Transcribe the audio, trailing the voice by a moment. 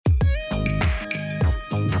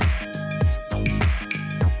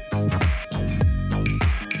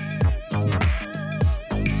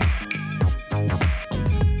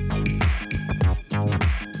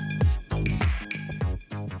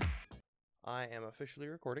I am officially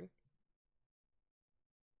recording.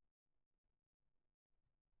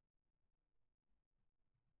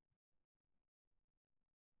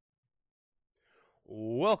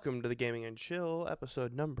 Welcome to the Gaming and Chill,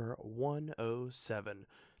 episode number 107.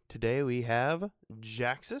 Today we have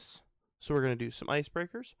Jaxus, so we're going to do some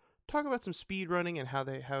icebreakers, talk about some speedrunning and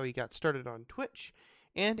how he got started on Twitch,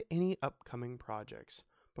 and any upcoming projects.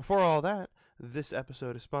 Before all that, this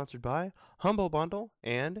episode is sponsored by Humble Bundle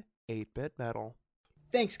and 8-Bit Metal.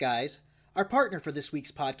 Thanks, guys. Our partner for this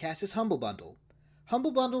week's podcast is Humble Bundle.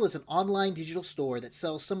 Humble Bundle is an online digital store that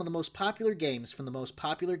sells some of the most popular games from the most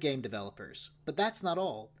popular game developers. But that's not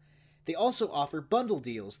all. They also offer bundle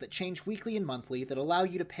deals that change weekly and monthly that allow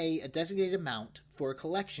you to pay a designated amount for a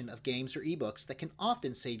collection of games or ebooks that can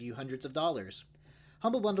often save you hundreds of dollars.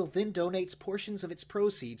 Humble Bundle then donates portions of its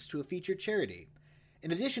proceeds to a featured charity.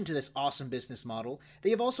 In addition to this awesome business model, they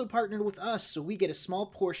have also partnered with us so we get a small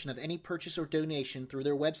portion of any purchase or donation through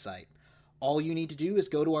their website. All you need to do is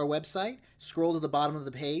go to our website, scroll to the bottom of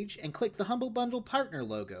the page, and click the Humble Bundle partner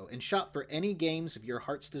logo and shop for any games of your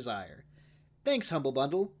heart's desire. Thanks, Humble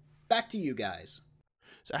Bundle. Back to you guys.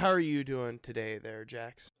 So how are you doing today there,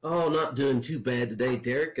 Jax? Oh, not doing too bad today,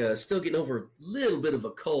 Derek. Still getting over a little bit of a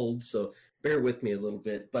cold, so bear with me a little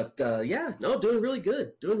bit. But doing really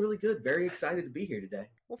good. Doing really good. Very excited to be here today.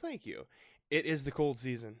 Well, thank you. It is the cold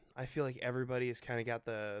season. I feel like everybody has kind of got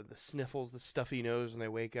the sniffles, the stuffy nose when they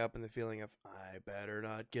wake up, and the feeling of, I better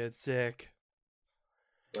not get sick.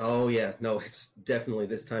 Oh, yeah. No, it's definitely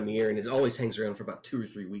this time of year, and it always hangs around for about 2 or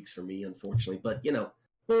 3 weeks for me, unfortunately. But,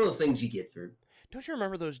 one of those things you get through. Don't you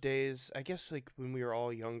remember those days? I guess, like, when we were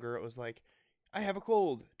all younger, it was like, I have a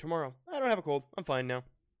cold. Tomorrow, I don't have a cold. I'm fine now.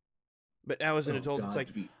 But now as an adult, it's like,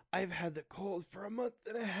 I've had the cold for a month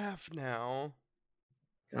and a half now.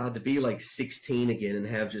 God, to be like 16 again and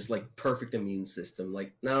have just like perfect immune system.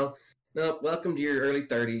 Like, no, welcome to your early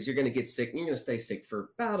 30s. You're going to get sick and you're going to stay sick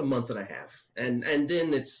for about a month and a half. And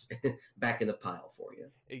then it's back in the pile for you.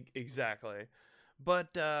 Exactly. But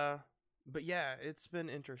yeah, it's been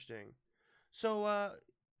interesting. So,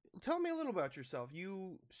 tell me a little about yourself.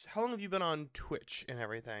 How long have you been on Twitch and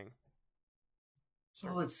everything?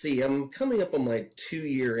 Well, let's see. I'm coming up on my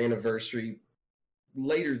 2-year anniversary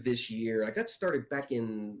later this year. I got started back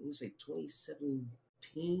in,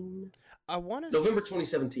 2017? November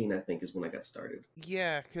 2017, I think, is when I got started.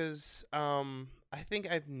 Yeah, because I think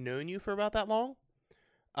I've known you for about that long.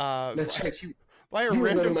 That's right. Via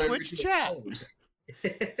random Twitch chat.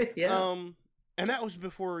 Yeah. And that was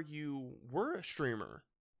before you were a streamer.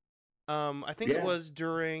 I think it was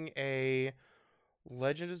during a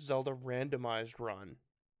Legend of Zelda randomized run.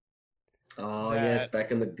 Oh, yes,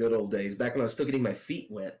 back in the good old days, back when I was still getting my feet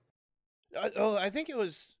wet. I think it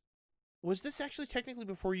was this actually technically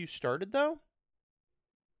before you started, though?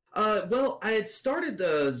 Well, I had started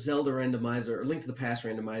the Zelda randomizer, or Link to the Past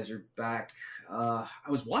randomizer back, I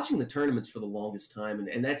was watching the tournaments for the longest time,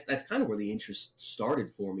 and that's kind of where the interest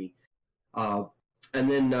started for me. And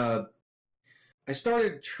then I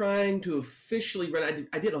started trying to officially run.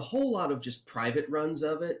 I did a whole lot of just private runs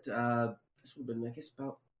of it. This would have been, I guess,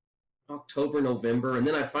 about October, November, and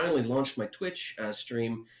then I finally launched my Twitch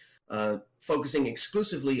stream, focusing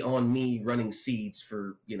exclusively on me running seeds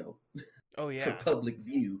for, for public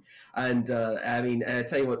view. And I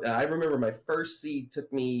tell you what, I remember my first seed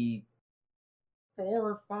took me 4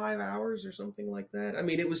 or 5 hours or something like that. I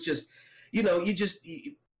mean, it was just, you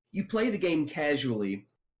play the game casually,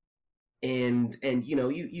 and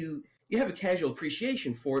you have a casual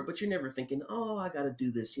appreciation for it, but you're never thinking, oh, I got to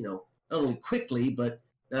do this, not only quickly, but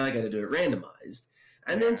now I got to do it randomized.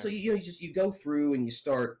 And then so you go through and you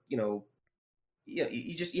start, you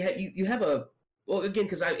have a, well, again,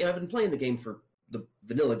 because I've been playing the game for the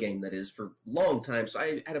vanilla game, that is, for a long time, so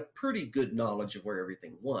I had a pretty good knowledge of where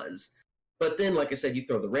everything was. But then, like I said, you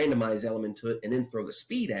throw the randomized element to it, and then throw the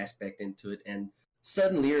speed aspect into it, and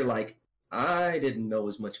suddenly you're like, I didn't know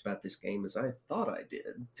as much about this game as I thought I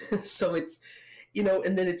did. So it's,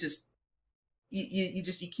 and then it just, you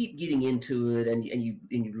keep getting into it, and you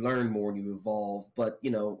learn more and you evolve. But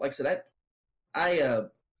like I said, I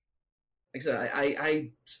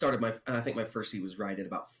started I think my first seed was right at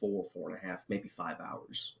about 4.5, maybe 5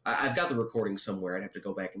 hours. I've got the recording somewhere. I'd have to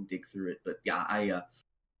go back and dig through it. But yeah,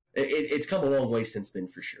 it's come a long way since then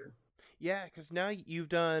for sure. Yeah, because now you've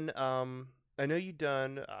done. I know you've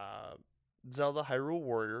done Zelda Hyrule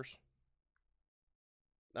Warriors.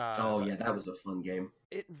 Oh yeah, that was a fun game.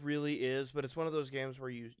 It really is, but it's one of those games where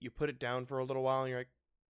you put it down for a little while and you're like,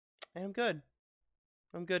 I'm good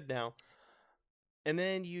now. And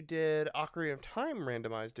then you did Ocarina of Time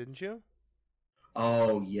randomized, didn't you?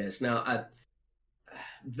 Oh yes. Now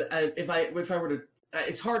if I were to,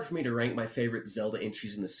 it's hard for me to rank my favorite Zelda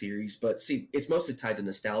entries in the series, but see, it's mostly tied to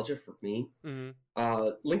nostalgia for me. Mm-hmm.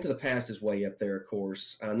 Link to the Past is way up there, of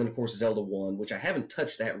course, and then of course Zelda 1, which I haven't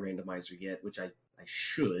touched that randomizer yet, which I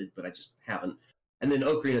should, but I just haven't. And then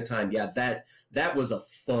Ocarina of Time, yeah, that was a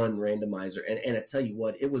fun randomizer, and I tell you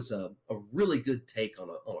what, it was a really good take on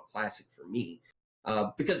a classic for me,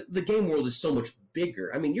 because the game world is so much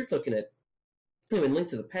bigger. I mean, you're looking at, in Link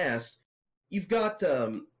to the Past, you've got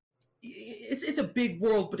it's a big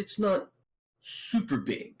world, but it's not super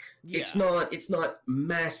big. Yeah. It's not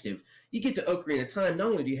massive. You get to Ocarina of Time, not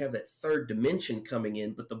only do you have that third dimension coming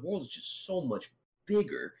in, but the world is just so much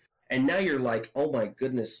bigger. And now you're like, oh my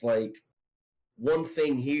goodness, like one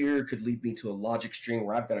thing here could lead me to a logic string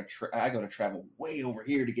where I've got to travel way over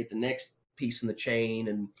here to get the next piece in the chain.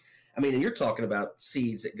 And I mean, and you're talking about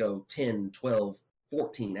seeds that go 10, 12,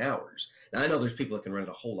 14 hours. Now I know there's people that can run it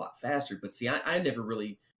a whole lot faster, but see, I never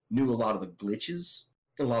really knew a lot of the glitches,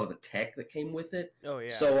 a lot of the tech that came with it. Oh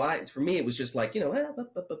yeah. So for me, it was just like, I'm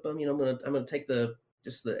gonna take the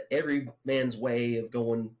every man's way of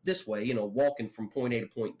going this way, walking from point A to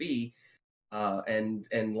point B, and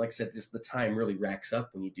like I said, just the time really racks up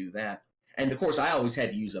when you do that. And of course, I always had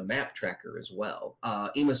to use a map tracker as well.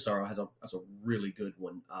 Imasaro has a really good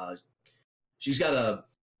one. She's got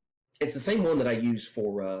it's the same one that I use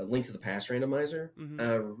for Link to the Past randomizer.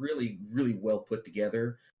 Mm-hmm. Really, really well put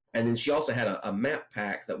together. And then she also had a map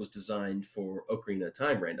pack that was designed for Ocarina of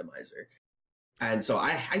Time randomizer. And so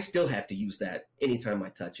I still have to use that anytime I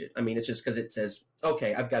touch it. I mean, it's just because it says,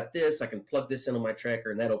 okay, I've got this, I can plug this into my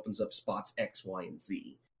tracker, and that opens up spots X, Y, and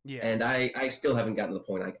Z. Yeah. And I still haven't gotten to the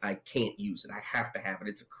point I can't use it. I have to have it.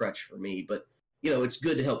 It's a crutch for me. But, it's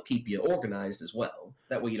good to help keep you organized as well.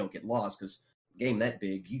 That way you don't get lost, because a game that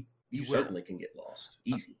big, you certainly can get lost.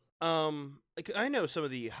 Easy. Like I know some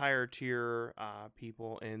of the higher tier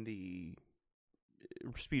people in the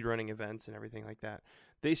speedrunning events and everything like that,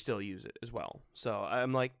 they still use it as well. So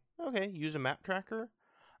I'm like, okay, use a map tracker.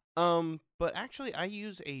 But actually I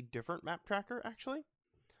use a different map tracker, actually.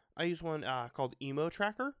 I use one called Emo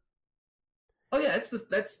Tracker. Oh yeah, that's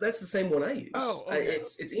the same one I use. Oh, okay.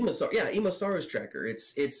 It's Imasaro. Yeah, Imasaro's tracker.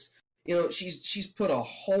 It's she's put a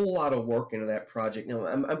whole lot of work into that project.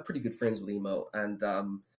 I'm pretty good friends with Emo,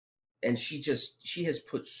 and she has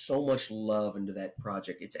put so much love into that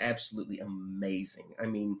project. It's absolutely amazing. I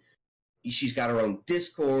mean, she's got her own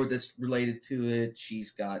Discord that's related to it.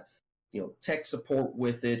 She's got, tech support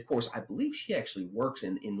with it. Of course, I believe she actually works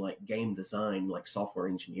in like game design, like software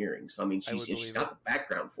engineering. So I mean, she's got the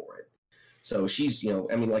background for it. So she's,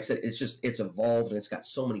 like I said, it's evolved and it's got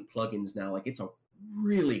so many plugins now. Like it's a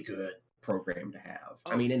really good program to have.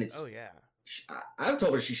 Oh, I mean, and it's, oh yeah. I've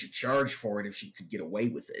told her she should charge for it if she could get away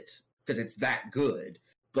with it, because it's that good.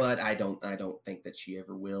 But I don't think that she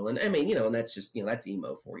ever will. And I mean, and that's just, that's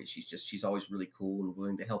Emo for you. She's always really cool and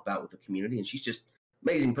willing to help out with the community, and she's just an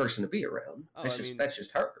amazing person to be around. Oh, that's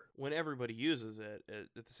just her. When everybody uses it,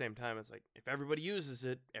 at the same time, it's like, if everybody uses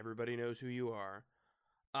it, everybody knows who you are.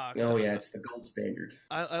 Oh yeah, it's the gold standard.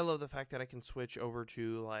 I love the fact that I can switch over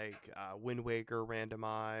to like Wind Waker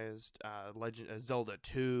randomized, Zelda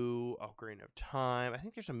 2, Ocarina of Time. I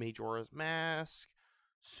think there's a Majora's Mask,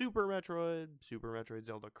 Super Metroid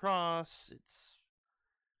Zelda Cross. It's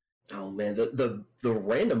Oh man, the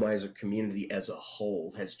randomizer community as a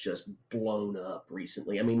whole has just blown up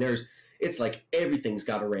recently. I mean, it's like everything's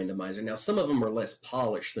got a randomizer now. Some of them are less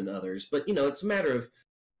polished than others, but it's a matter of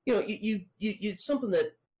it's something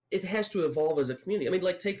that it has to evolve as a community. I mean,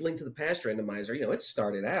 like take Link to the Past randomizer. It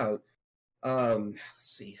started out. Let's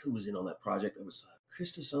see who was in on that project. It was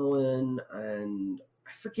Christus Owen and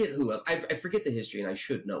I forget who else. I forget the history, and I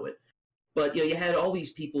should know it. But you had all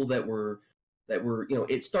these people that were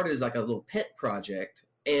it started as like a little pet project,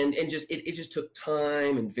 and just it just took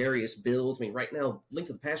time and various builds. I mean, right now Link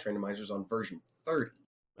to the Past randomizer is on version 30.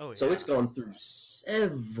 Oh, yeah. So it's gone through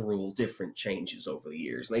several different changes over the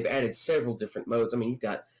years, and they've added several different modes. I mean, you've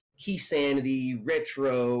got key sanity,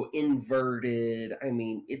 retro, inverted. I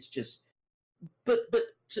mean, it's just, but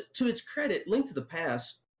to its credit, Link to the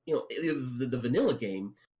Past, the vanilla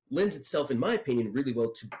game lends itself, in my opinion, really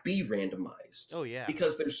well to be randomized. Oh yeah,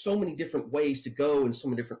 because there's so many different ways to go and so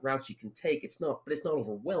many different routes you can take. It's not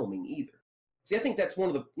overwhelming either. See, I think that's one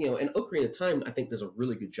of the, and Ocarina of Time, I think does a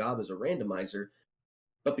really good job as a randomizer.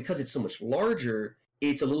 But because it's so much larger,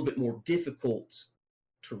 it's a little bit more difficult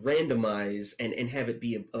to randomize and have it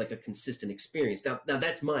be like a consistent experience. Now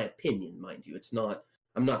that's my opinion, mind you. It's not.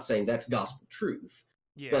 I'm not saying that's gospel truth,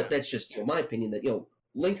 but that's just my opinion. That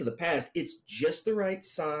Link to the Past, it's just the right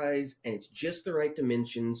size and it's just the right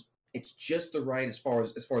dimensions. it's just the right as far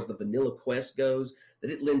as the vanilla quest goes,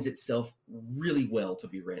 that it lends itself really well to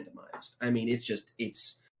be randomized. I mean,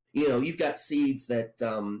 it's you've got seeds that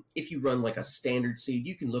if you run like a standard seed,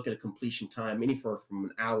 you can look at a completion time anywhere from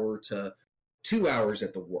an hour to 2 hours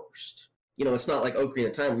at the worst. It's not like Ocarina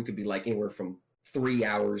of Time, we could be like anywhere from 3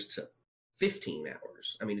 hours to 15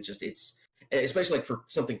 hours. I mean, it's especially like for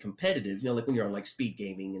something competitive, like when you're on like speed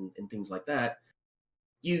gaming and things like that,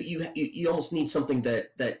 you almost need something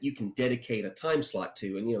that you can dedicate a time slot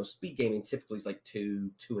to. And speed gaming typically is like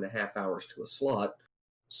 2.5 hours to a slot.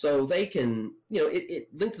 So they can,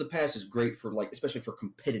 Link to the Past is great for like, especially for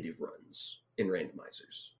competitive runs in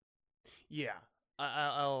randomizers. Yeah,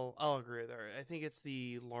 I'll agree there. I think it's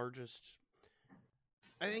the largest.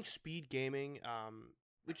 I think speed gaming,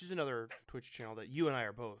 which is another Twitch channel that you and I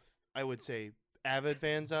are both, I would say, avid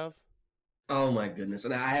fans of. Oh my goodness!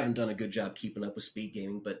 And I haven't done a good job keeping up with speed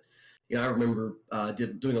gaming, but I remember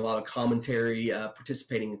doing a lot of commentary,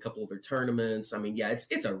 participating in a couple of their tournaments. I mean, yeah,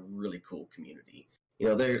 it's a really cool community.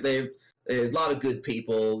 They're a lot of good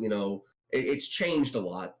people. It's changed a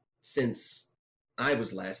lot since I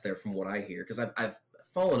was last there, from what I hear, because I've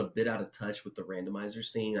fallen a bit out of touch with the randomizer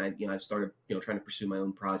scene. I've started trying to pursue my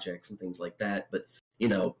own projects and things like that. But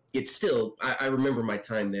it's still, I remember my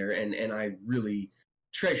time there, and I really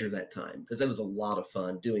treasure that time, because it was a lot of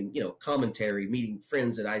fun doing commentary, meeting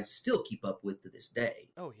friends that I still keep up with to this day.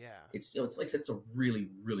 Oh yeah, it's it's like I said, it's a really,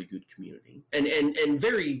 really good community, and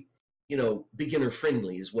very beginner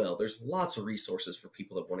friendly as well. There's lots of resources for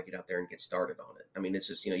people that want to get out there and get started on it. I mean, it's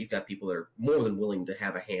just you've got people that are more than willing to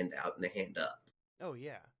have a hand out and a hand up. Oh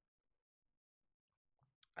yeah,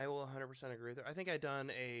 I will 100% agree with that. I think I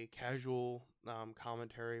done a casual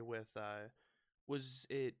commentary with was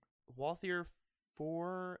it Walthier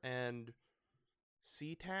 4 and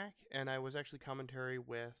SeaTac, and I was actually commentary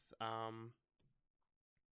with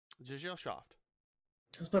JaxusX. I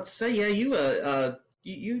was about to say, yeah,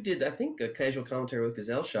 you did, I think, a casual commentary with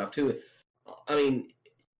JaxusX too. I mean,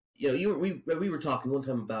 we were talking one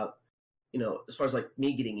time about as far as like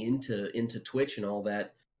me getting into Twitch and all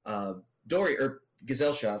that. Dory or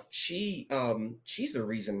JaxusX, she's the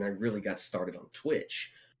reason I really got started on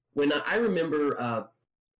Twitch. When I remember,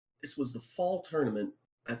 this was the fall tournament,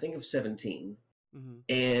 I think of 17,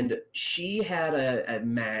 and she had a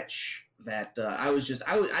match that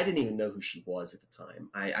I didn't even know who she was at the time.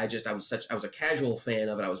 I was a casual fan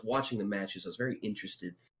of it. I was watching the matches. I was very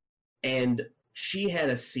interested, and she had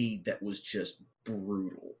a seed that was just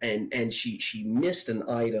brutal, and she missed an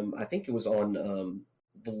item. I think it was on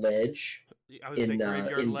the ledge. I would say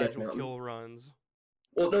Graveyard Ledge will kill runs.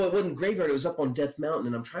 Well, no, it wasn't Graveyard. It was up on Death Mountain,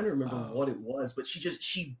 and I'm trying to remember what it was. But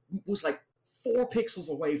she was like 4 pixels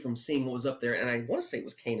away from seeing what was up there, and I want to say it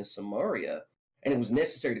was Canis Samaria, and it was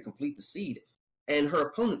necessary to complete the seed. And her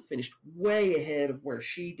opponent finished way ahead of where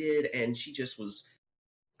she did, and she just was,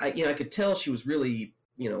 I could tell she was really,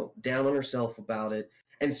 down on herself about it.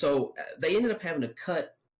 And so they ended up having to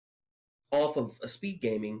cut off of a speed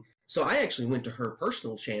gaming. So I actually went to her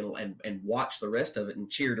personal channel and watched the rest of it and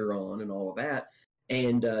cheered her on and all of that.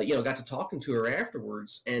 And, got to talking to her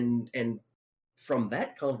afterwards. And from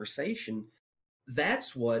that conversation,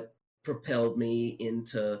 that's what propelled me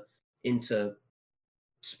into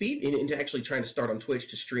actually trying to start on Twitch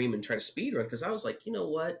to stream and try to speedrun. Because I was like, you know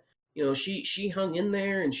what? She hung in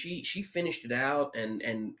there, and she finished it out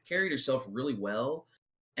and carried herself really well.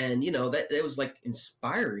 And, that was like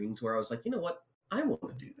inspiring to where I was like, you know what? I want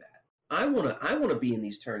to do that. I want to be in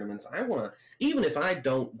these tournaments. I want to, even if I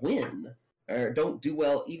don't win or don't do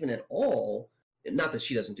well even at all, not that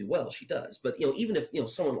she doesn't do well, she does, but even if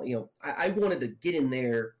someone, I wanted to get in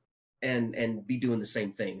there and be doing the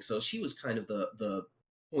same thing. So she was kind of the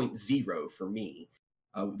 0.0 for me,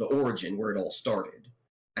 the origin where it all started.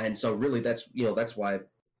 And so really that's why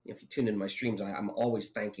if you tune in my streams, I'm always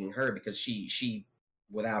thanking her, because she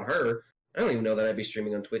without her, I don't even know that I'd be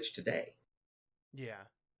streaming on Twitch today. Yeah.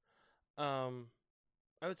 I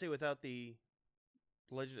would say without the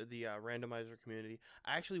randomizer community,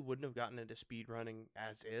 I actually wouldn't have gotten into speedrunning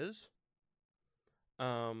as is.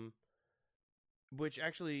 Which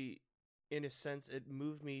actually, in a sense, it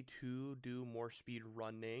moved me to do more speed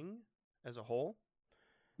running as a whole.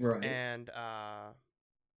 Right. And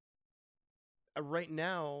right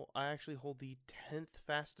now, I actually hold the 10th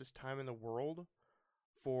fastest time in the world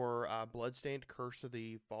for Bloodstained Curse of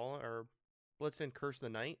the Fallen, or Bloodstained Curse of the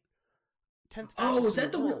Night. 10th fastest. Oh, is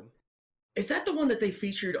that the one? Is that the one that they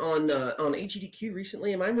featured on HGDQ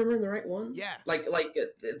recently? Am I remembering the right one? Yeah. Like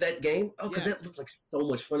that game? Oh, because that looked like so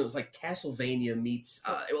much fun. It was like Castlevania meets.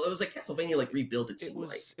 It was like Castlevania like rebuilt.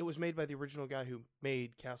 It was made by the original guy who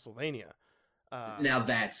made Castlevania. Now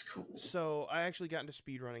that's cool. So I actually got into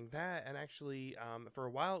speedrunning that, and actually, for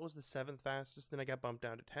a while it was the 7th fastest. Then I got bumped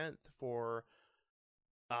down to 10th for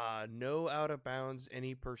no out of bounds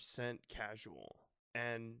any percent casual,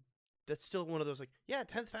 and that's still one of those like, yeah,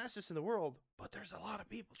 10th fastest in the world, but there's a lot of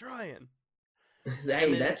people trying.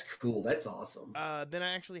 Hey, that's cool. That's awesome. Then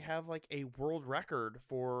I actually have like a world record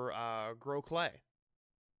for grow clay.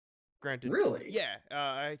 Granted, really,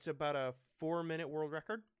 yeah, it's about a 4-minute world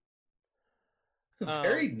record.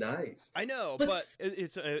 Very nice. I know, but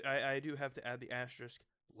it's I do have to add the asterisk.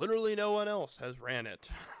 Literally, no one else has ran it.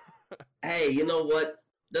 Hey, you know what?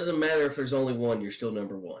 Doesn't matter if there's only one. You're still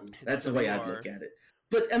number one. That's the way I'd look at it.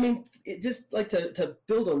 But I mean, it just like to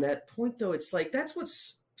build on that point, though. It's like that's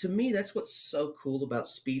what's so cool about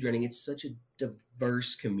speedrunning. It's such a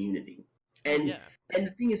diverse community, and and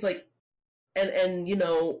the thing is like, and you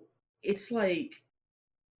know, it's like,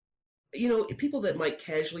 you know, people that might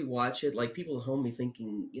casually watch it, like people at home, be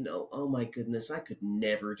thinking, you know, oh my goodness, I could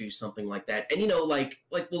never do something like that. And you know, like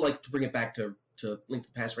to bring it back to Link to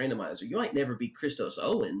the Past Randomizer, you might never be Christos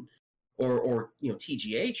Owen or you know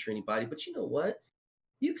TGH or anybody, but you know what?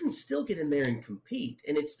 You can still get in there and compete,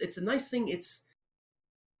 and it's a nice thing. It's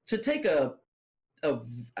to take a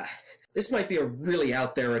this might be a really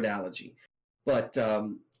out there analogy, but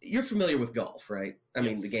you're familiar with golf, right? I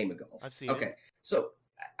mean, the game of golf. I've seen it. Okay, so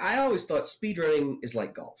I always thought speedrunning is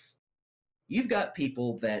like golf. You've got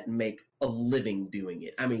people that make a living doing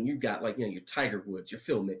it. I mean, you've got like, you know, your Tiger Woods, your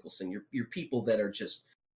Phil Mickelson, your people that are just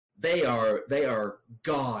they are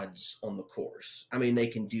gods on the course. I mean, they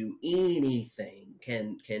can do anything,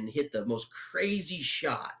 can hit the most crazy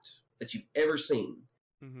shot that you've ever seen,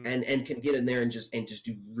 and can get in there and just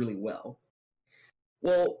do really well.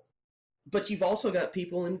 Well, but you've also got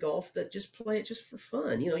people in golf that just play it just for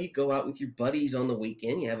fun. You know, you go out with your buddies on the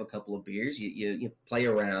weekend, you have a couple of beers, you play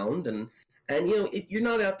around, and you know, you're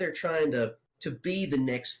not out there trying to be the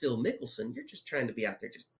next Phil Mickelson. You're just trying to be out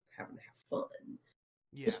there just having to have fun.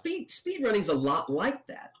 Yeah. Well, speedrunning's a lot like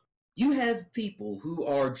that. You have people who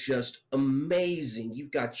are just amazing.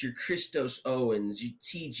 You've got your Christos Owens, your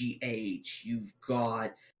TGH, you've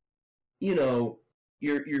got, you know,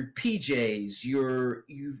 your PJs,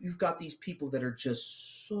 you've got these people that are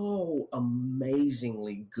just so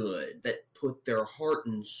amazingly good, that put their heart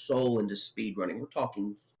and soul into speedrunning. We're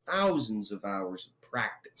talking thousands of hours of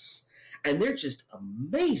practice, and they're just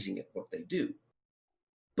amazing at what they do.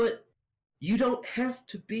 But you don't have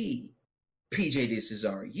to be PJ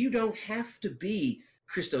DeCesare. You don't have to be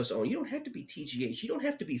Christos Owen. You don't have to be TGH. You don't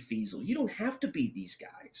have to be Feasel. You don't have to be these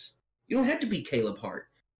guys. You don't have to be Caleb Hart.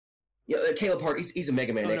 You know, Caleb Hart, he's a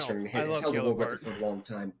Mega Man expert and has held the world record for a long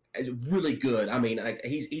time. He's really good. I mean,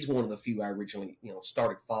 he's one of the few I originally, you know,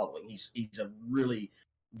 started following. He's a really,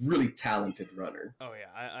 really talented runner. Oh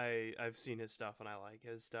yeah, I've seen his stuff and I like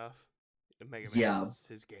his stuff. Mega Man is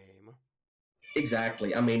his game.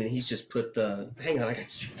 Exactly. I mean, and he's just put the. Hang on, I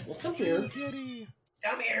got. Well, come here, kitty.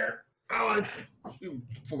 Come here. Oh,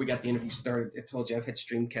 before we got the interview started, I told you I've had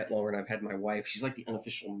Stream Cat longer, and I've had my wife. She's like the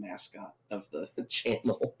unofficial mascot of the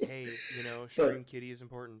channel. Hey, you know, Stream Kitty is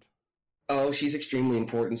important. Oh, she's extremely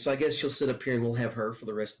important. So I guess she'll sit up here, and we'll have her for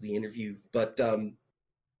the rest of the interview. But the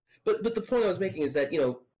point I was making is that you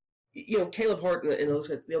know, Caleb Hart and those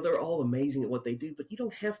guys, you know, they're all amazing at what they do, but you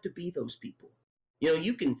don't have to be those people. You know,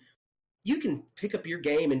 you can pick up your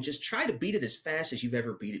game and just try to beat it as fast as you've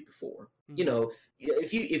ever beat it before. Mm-hmm. You know,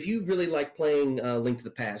 if you really like playing Link to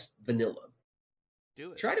the Past vanilla,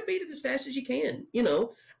 do it. Try to beat it as fast as you can. You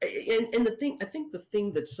know, and I think the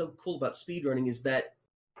thing that's so cool about speedrunning is that,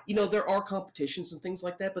 you know, there are competitions and things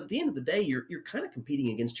like that, but at the end of the day, you're kind of competing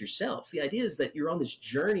against yourself. The idea is that you're on this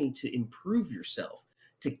journey to improve yourself,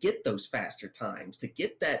 to get those faster times, to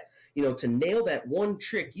get that, you know, to nail that one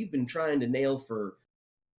trick you've been trying to nail for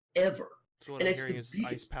ever. So what I'm hearing is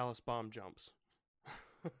Ice Palace bomb jumps.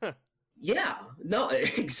 Yeah, no,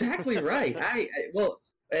 exactly right. Well,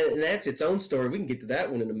 and that's its own story. We can get to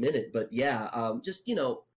that one in a minute, but yeah, just, you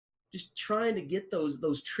know, just trying to get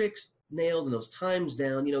those tricks nailed and those times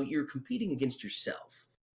down. You know, you're competing against yourself,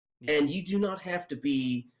 and you do not have to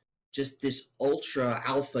be just this ultra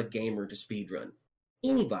alpha gamer to speedrun.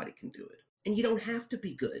 Anybody can do it, and you don't have to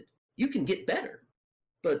be good. You can get better,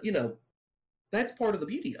 but you know, that's part of the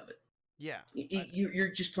beauty of it. Yeah,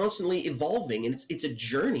 you're just constantly evolving, and it's a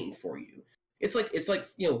journey for you. It's like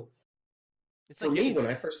you know, for like me anything.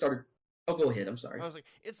 When I first started. Oh, go ahead. I'm sorry. I was like,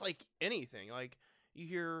 it's like anything. Like you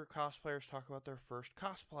hear cosplayers talk about their first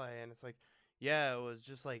cosplay, and it's like, yeah, it was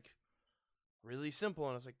just like really simple,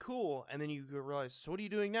 and it's like cool. And then you realize, so what are you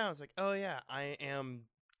doing now? It's like, oh yeah, I am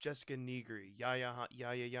Jessica Negri, Yaya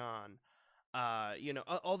Yan.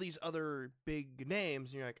 all these other big names,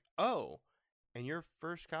 and you're like, oh, and your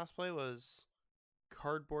first cosplay was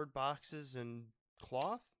cardboard boxes and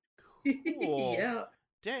cloth? Cool. Yeah,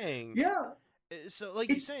 Dang. yeah. So, like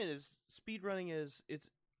you're It's saying, is speedrunning it's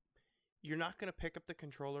you're not going to pick up the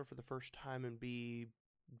controller for the first time and be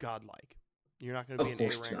godlike. You're not going to be of an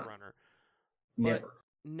course A rank not. runner. But Never.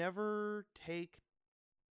 never take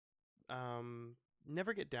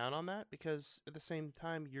never get down on that, because at the same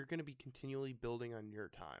time you're going to be continually building on your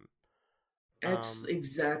time.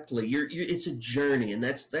 Exactly. It's a journey, and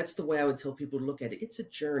that's the way I would tell people to look at it. It's a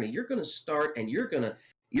journey. You're going to start, and you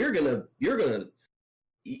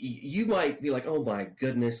might be like, oh my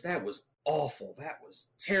goodness, that was awful. That was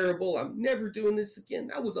terrible. I'm never doing this again.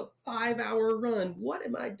 That was a 5-hour run. What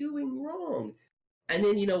am I doing wrong? And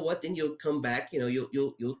then you know what? Then you'll come back.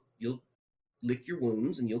 You'll lick your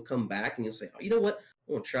wounds, and you'll come back and you'll say, oh, you know what?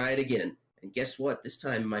 I'm gonna try it again. And guess what? This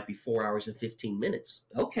time it might be 4 hours and 15 minutes.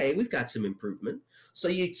 Okay, we've got some improvement. So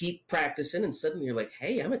you keep practicing, and suddenly you're like,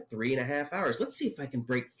 hey, I'm at 3.5 hours. Let's see if I can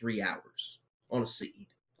break 3 hours on a seed.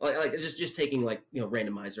 Like just taking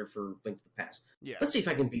randomizer for Link to the Past. Yeah. Let's see if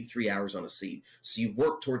I can beat 3 hours on a seed. So you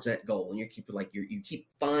work towards that goal, and you keep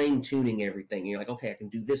fine tuning everything. And you're like, okay, I can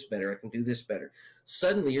do this better. I can do this better.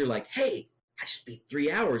 Suddenly you're like, hey, I just beat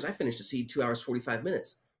 3 hours. I finished the seed 2 hours 45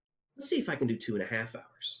 minutes. Let's see if I can do 2.5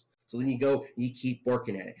 hours. So then you go and you keep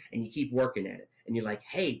working at it, and you keep working at it, and you're like,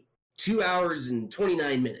 hey, 2 hours and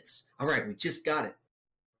 29 minutes. All right, we just got it.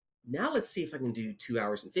 Now let's see if I can do 2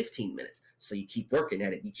 hours and 15 minutes. So you keep working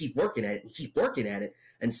at it, you keep working at it, you keep working at it,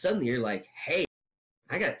 and suddenly you're like, hey,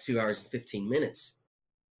 I got 2 hours and 15 minutes.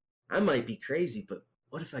 I might be crazy, but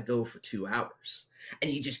what if I go for 2 hours?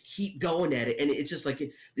 And you just keep going at it, and it's just like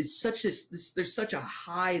there's such a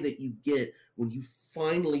high that you get when you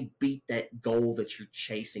finally beat that goal that you're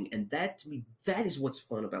chasing. And that, to me, that is what's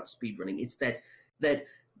fun about speedrunning. It's that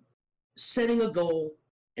setting a goal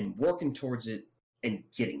and working towards it and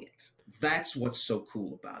getting it. That's what's so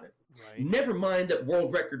cool about it. Right. Never mind that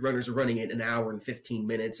world record runners are running it an hour and 15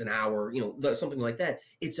 minutes, an hour, something like that.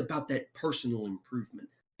 It's about that personal improvement.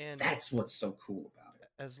 And that's what's so cool about it.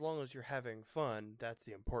 As long as you're having fun, that's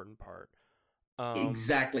the important part.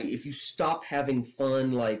 Exactly. If you stop having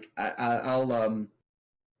fun, like I'll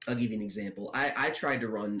give you an example. I tried to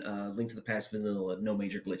run Link to the Past vanilla, no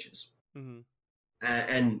major glitches,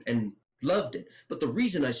 and loved it. But the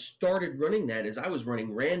reason I started running that is I was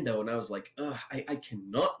running rando, and I was like, I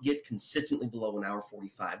cannot get consistently below an hour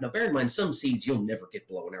 45. Now, bear in mind, some seeds you'll never get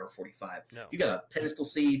below an hour 45. No. You got a pedestal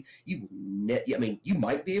seed, you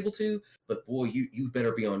might be able to, but boy, you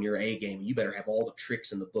better be on your A game. You better have all the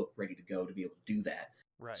tricks in the book ready to go to be able to do that.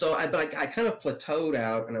 Right. So I kind of plateaued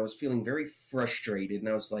out, and I was feeling very frustrated, and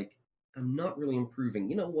I was like, I'm not really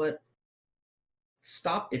improving. You know what?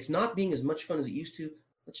 Stop. It's not being as much fun as it used to.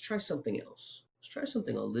 Let's try something else. Let's try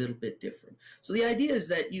something a little bit different. So the idea is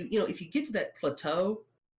that if you get to that plateau,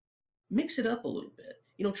 mix it up a little bit.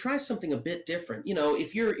 Try something a bit different.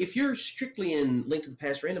 If you're strictly in Link to the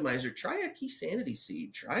Past randomizer, try a Key Sanity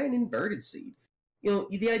seed. Try an inverted seed.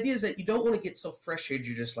 The idea is that you don't want to get so frustrated.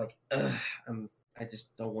 You're just like, I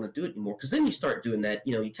just don't want to do it anymore. Because then you start doing that.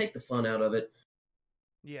 You take the fun out of it.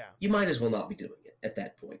 Yeah. You might as well not be doing it at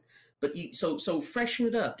that point. But so freshen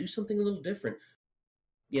it up. Do something a little different.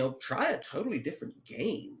 Try a totally different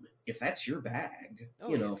game if that's your bag.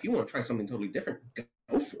 Oh, if you want to try something totally different,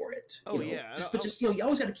 go for it. Oh, yeah. But you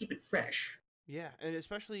always got to keep it fresh. Yeah, and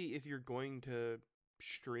especially if you're going to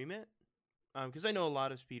stream it, because I know a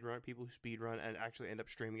lot of people who speedrun and actually end up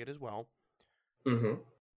streaming it as well. Mm-hmm.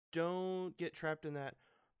 Don't get trapped in that.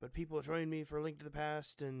 But people join me for Link to the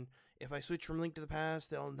Past, and if I switch from Link to the Past,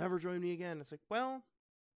 they'll never join me again. It's like, well,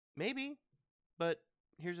 maybe, but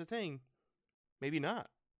here's the thing, maybe not.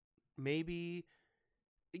 Maybe,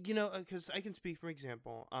 because I can speak from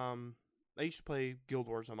example. I used to play Guild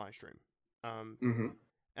Wars on my stream, and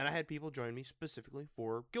I had people join me specifically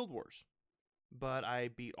for Guild Wars, but I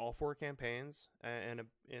beat all 4 campaigns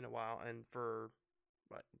in a while, and for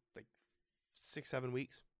like 6-7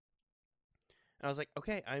 weeks, and I was like,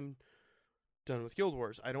 okay, I'm done with Guild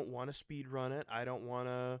Wars. I don't want to speed run it. I don't want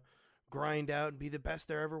to grind out and be the best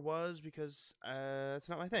there ever was, because that's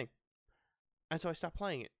not my thing. And so I stopped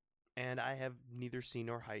playing it. And I have neither seen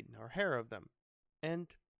nor height nor hair of them. And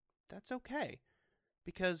that's okay.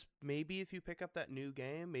 Because maybe if you pick up that new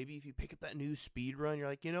game, maybe if you pick up that new speedrun, you're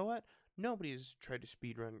like, you know what? Nobody's tried to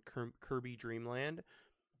speedrun Kirby Dream Land.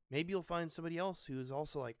 Maybe you'll find somebody else who is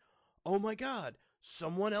also like, oh my god,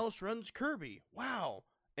 someone else runs Kirby. Wow.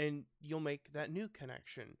 And you'll make that new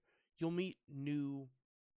connection. You'll meet new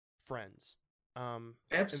friends.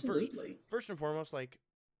 Absolutely. First and foremost, like,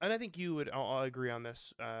 and I think you would all agree on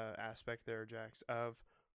this aspect there, Jax, of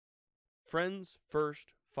friends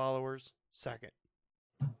first, followers second.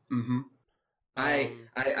 Mm-hmm. I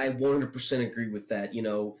 100% agree with that.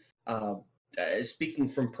 Speaking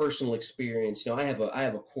from personal experience, I have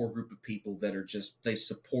a core group of people that are just they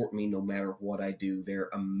support me no matter what I do. They're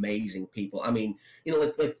amazing people. I mean,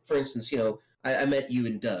 like for instance, I met you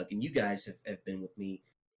and Doug, and you guys have been with me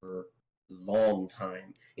for a long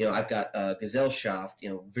time. I've got Gazelle Shaft,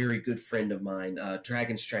 very good friend of mine.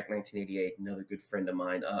 Dragon's Track 1988, another good friend of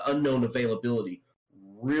mine. Unknown Availability,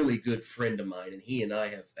 really good friend of mine, and he and I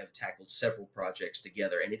have tackled several projects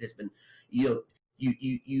together, and it has been, you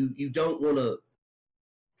don't want to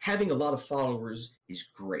having a lot of followers is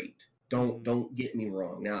great. Don't get me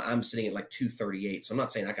wrong. Now I'm sitting at like 238, so I'm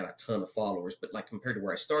not saying I got a ton of followers, but like compared to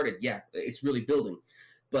where I started, yeah, it's really building.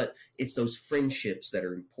 But it's those friendships that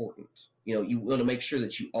are important. You want to make sure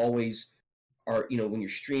that you always are, when you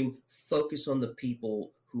stream, focus on the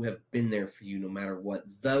people who have been there for you no matter what.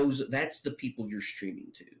 That's the people you're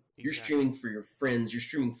streaming to. Exactly. You're streaming for your friends, you're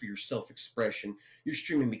streaming for your self-expression, you're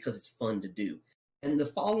streaming because it's fun to do. And the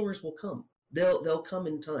followers will come. They'll come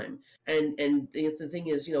in time. And the thing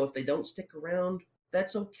is, if they don't stick around,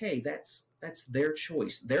 that's okay. That's their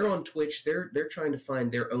choice. They're on Twitch, they're trying to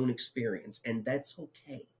find their own experience, and that's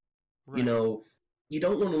okay. Right. You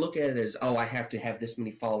don't want to look at it as, oh, I have to have this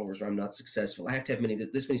many followers or I'm not successful. I have to have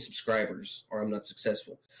this many subscribers or I'm not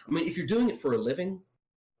successful. I mean, if you're doing it for a living,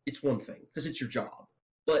 it's one thing because it's your job.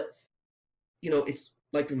 But, it's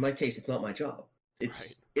like in my case, it's not my job.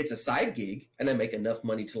 It's a side gig, and I make enough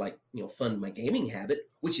money to fund my gaming habit,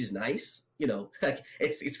 which is nice. Like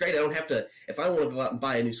it's great. I don't have to, if I want to go out and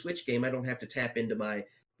buy a new Switch game, I don't have to tap into my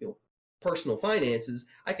personal finances.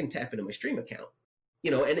 I can tap into my stream account.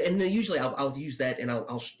 And usually I'll use that and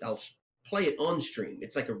I'll play it on stream.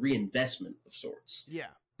 It's like a reinvestment of sorts. Yeah.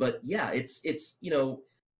 But yeah, it's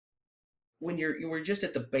when we're just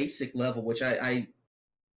at the basic level, which I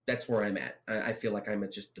that's where I'm at. I feel like I'm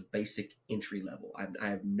at just the basic entry level. I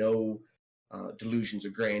have no delusions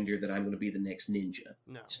of grandeur that I'm going to be the next ninja.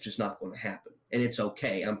 No. It's just not going to happen, and it's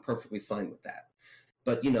okay. I'm perfectly fine with that.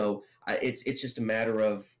 But it's just a matter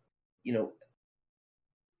of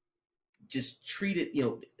just treat it.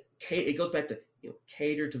 It goes back to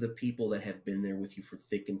cater to the people that have been there with you for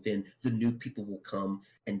thick and thin. The new people will come,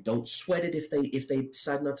 and don't sweat it if they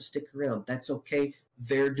decide not to stick around. That's okay.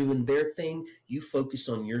 They're doing their thing. You focus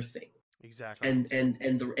on your thing. Exactly. And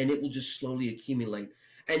it will just slowly accumulate,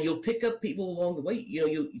 and you'll pick up people along the way.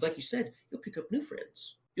 You like you said, you'll pick up new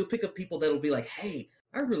friends. You'll pick up people that'll be like, hey,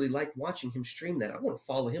 I really like watching him stream that. I want to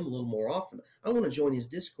follow him a little more often. I want to join his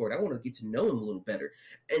Discord. I want to get to know him a little better.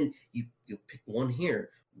 And you'll pick one here,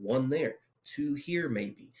 one there, two here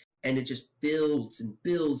maybe. And it just builds and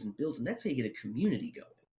builds and builds. And that's how you get a community going.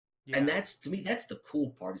 Yeah. And to me, that's the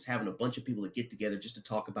cool part, is having a bunch of people that get together just to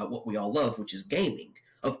talk about what we all love, which is gaming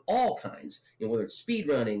of all kinds, whether it's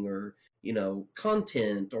speedrunning or,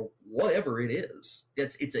 content or whatever it is.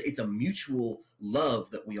 It's a mutual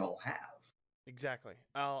love that we all have. Exactly.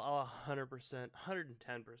 I'll 100%, 110%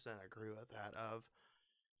 agree with that.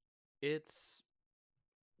 It's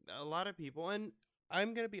a lot of people, and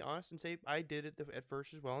I'm gonna be honest and say I did it at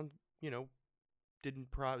first as well, and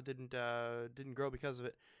didn't grow because of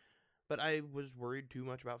it. But I was worried too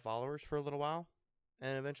much about followers for a little while,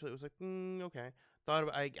 and eventually it was like, okay.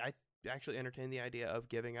 I actually entertained the idea of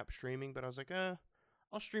giving up streaming, but I was like,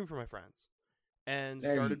 I'll stream for my friends, and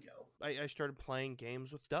I started playing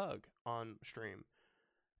games with Doug on stream,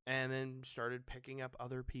 and then started picking up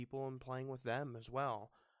other people and playing with them as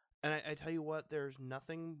well. And I tell you what, there's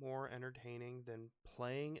nothing more entertaining than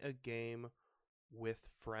playing a game with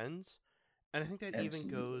friends. And I think that Absolutely.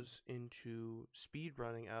 even goes into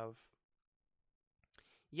speedrunning of,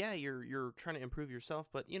 yeah, you're trying to improve yourself,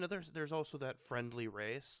 but there's also that friendly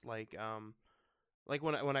race, like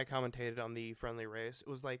when I commentated on the friendly race, it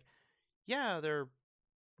was like, yeah, they're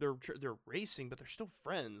racing, but they're still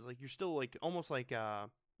friends. Like, you're still like almost like you're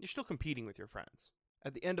still competing with your friends.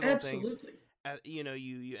 At the end of all things,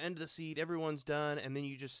 you end the seed, everyone's done, and then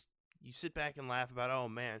you sit back and laugh about, oh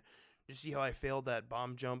man, did you see how I failed that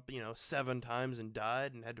bomb jump 7 times and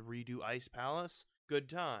died and had to redo Ice Palace? Good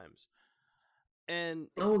times. And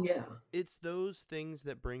oh yeah, it's those things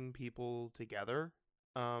that bring people together.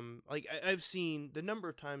 Like I've seen the number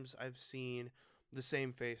of times I've seen the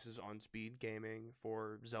same faces on speed gaming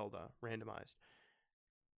for Zelda randomized,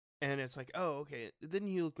 and it's like, oh, okay. Then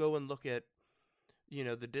you go and look at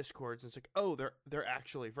the Discords, and it's like, oh, they're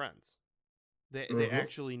actually friends. They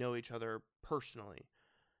actually know each other personally.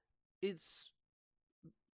 It's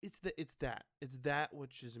that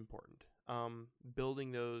which is important.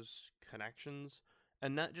 building those connections,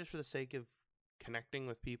 and not just for the sake of connecting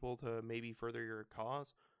with people to maybe further your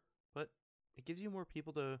cause, but it gives you more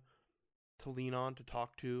people to lean on, to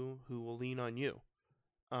talk to, who will lean on you.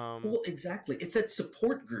 Well, exactly. It's that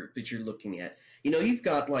support group that you're looking at. You've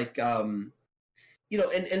got like, and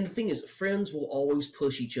the thing is, friends will always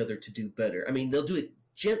push each other to do better. I mean, they'll do it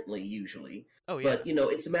gently usually, Oh yeah, but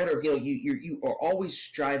it's a matter of you are always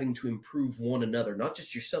striving to improve one another, not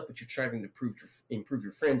just yourself, but you're striving to improve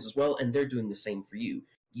your friends as well, and they're doing the same for you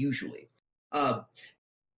usually.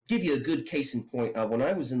 Give you a good case in point. When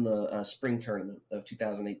I was in the spring tournament of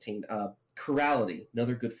 2018, Corrality,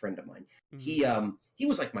 another good friend of mine, he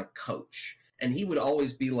was like my coach, and he would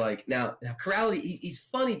always be like, now Corrality, he's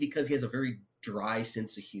funny because he has a very dry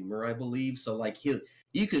sense of humor, I believe. So like you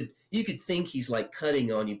could think he's like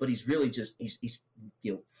cutting on you, but he's really just he's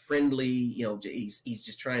friendly. He's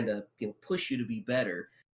just trying to push you to be better.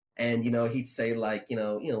 And he'd say like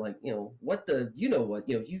what the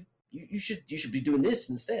you should be doing this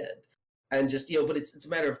instead, and just but it's a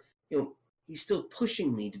matter of he's still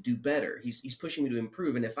pushing me to do better. He's pushing me to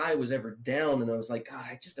improve. And if I was ever down and I was like, God,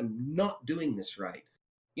 I just am not doing this right,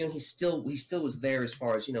 he still was there as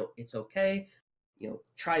far as it's okay,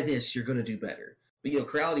 try this, you're gonna do better. But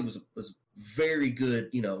Corrality was very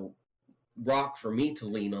good rock for me to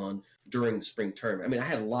lean on during the spring tournament. I mean, I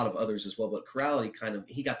had a lot of others as well, but Corrality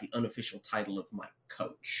he got the unofficial title of my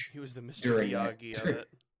coach. he was the Mr. during Miyagi of it.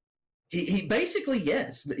 He basically,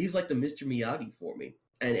 yes, but he was like the Mr. Miyagi for me,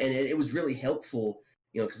 and it was really helpful,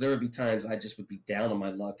 because there would be times I just would be down on my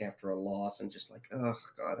luck after a loss and just like, oh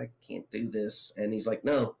God, I can't do this, and he's like,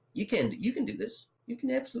 no, you can do this, you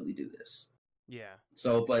can absolutely do this. Yeah.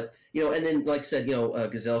 So, but and then like I said,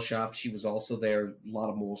 Gazelle Shaft, she was also there, a lot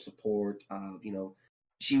of moral support.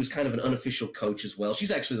 She was kind of an unofficial coach as well.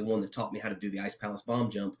 She's actually the one that taught me how to do the Ice Palace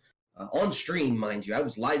bomb jump. On stream, mind you. I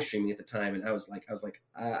was live streaming at the time, and I was like,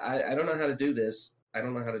 I don't know how to do this. I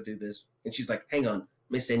don't know how to do this. And she's like, hang on, let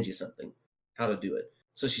me send you something, how to do it.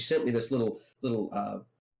 So she sent me this little The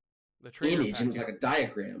image, pack, and it was like a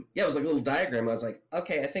diagram. Yeah, it was like a little diagram. I was like,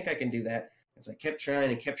 okay, I think I can do that. And so I kept trying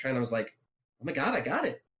and kept trying. I was like, oh my God, I got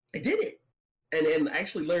it. I did it. And I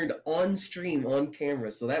actually learned on stream, on camera.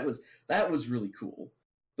 So that was really cool.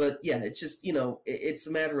 But yeah, it's just, it's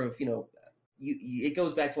a matter of, it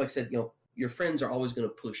goes back to, like I said, your friends are always going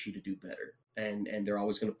to push you to do better, and they're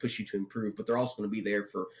always going to push you to improve, but they're also going to be there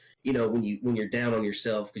for, when you're down on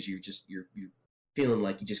yourself because you're feeling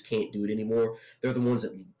like you just can't do it anymore. They're the ones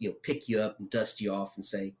that, pick you up and dust you off and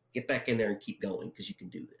say, get back in there and keep going because you can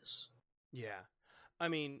do this. Yeah. I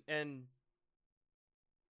mean, and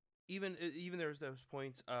even there's those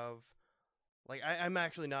points of, like, I'm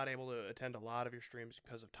actually not able to attend a lot of your streams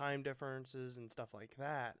because of time differences and stuff like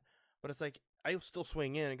that. But it's like, I'll still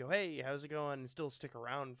swing in and go, hey, how's it going? And still stick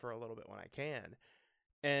around for a little bit when I can.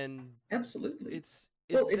 And absolutely, it's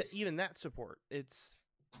well, even that support. It's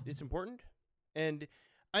important. And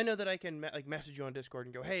I know that I can message you on Discord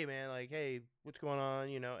and go, hey man, like, hey, what's going on?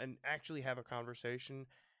 And actually have a conversation.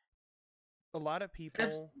 A lot of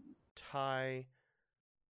people tie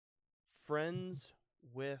friends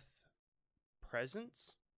with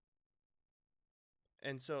presents.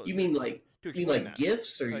 And so you mean like that,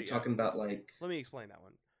 gifts, or are you talking about like? Let me explain that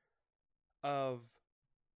one. Of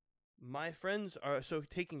my friends are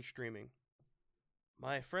taking streaming.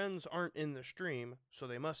 My friends aren't in the stream, so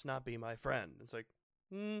they must not be my friend. It's like,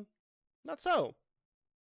 not so.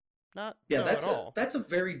 Not so that's at all. That's a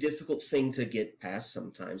very difficult thing to get past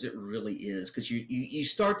sometimes. It really is, because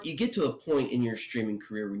you get to a point in your streaming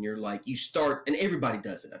career when you're like, you start, and everybody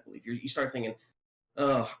does it, I believe. You start thinking,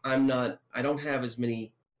 oh, I don't have as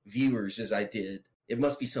many viewers as I did. It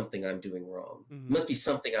must be something I'm doing wrong. Mm-hmm. It must be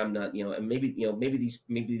something I'm not, and maybe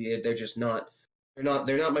they're just not,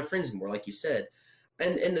 they're not my friends anymore, like you said.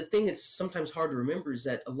 And the thing that's sometimes hard to remember is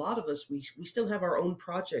that a lot of us, we still have our own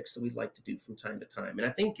projects that we'd like to do from time to time. And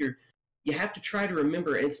I think you have to try to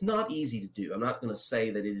remember, and it's not easy to do. I'm not going to say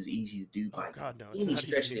that it is easy to do by any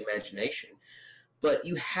stretch of the imagination. But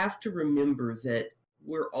you have to remember that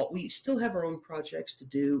we still have our own projects to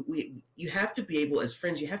do. You have to be able, as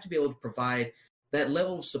friends, you have to be able to provide that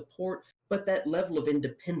level of support, but that level of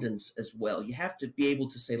independence as well. You have to be able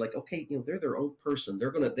to say, like, okay, they're their own person.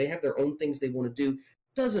 They have their own things they want to do.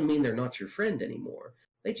 Doesn't mean they're not your friend anymore.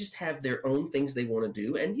 They just have their own things they want to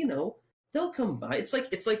do, and they'll come by. It's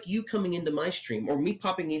like you coming into my stream, or me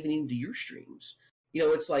popping even into your streams.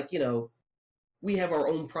 It's like, we have our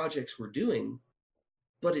own projects we're doing,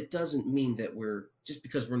 but it doesn't mean that just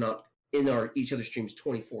because we're not in each other's streams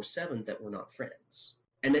 24/7 that we're not friends.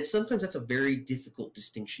 And sometimes that's a very difficult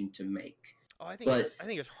distinction to make. Oh, I think But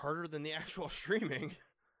it's harder than the actual streaming.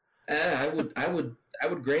 I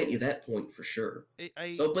would grant you that point for sure.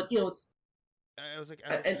 So, but it's I was like,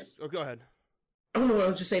 and oh, go ahead. I don't know what I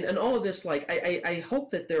was just saying. And all of this, like, I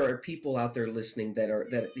hope that there are people out there listening that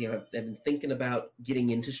have been thinking about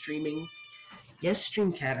getting into streaming. Yes,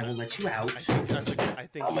 Streamcat, I will let you out. I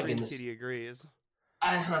think Oh my Stream goodness. Kitty agrees.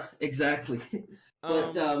 Exactly.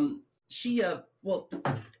 But she well,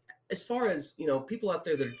 as far as people out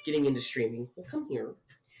there that are getting into streaming, well, come here.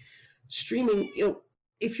 Streaming,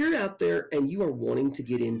 if you're out there and you are wanting to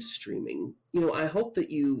get into streaming, I hope that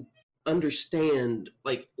you understand,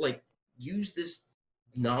 like use this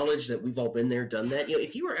knowledge that we've all been there, done that.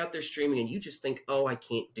 If you are out there streaming and you just think, oh, I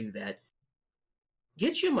can't do that,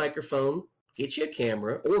 get you a microphone, get you a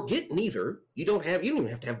camera, or get neither. You don't even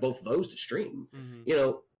have to have both of those to stream.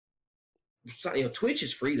 Mm-hmm. Twitch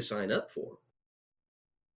is free to sign up for.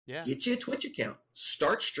 Yeah. Get you a Twitch account.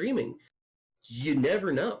 Start streaming. You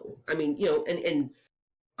never know. I mean, and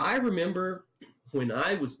I remember when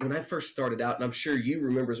I first started out, and I'm sure you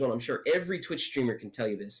remember as well. I'm sure every Twitch streamer can tell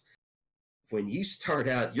you this. When you start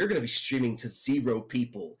out, you're going to be streaming to 0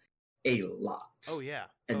 people a lot. Oh yeah.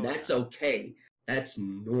 And that's okay. That's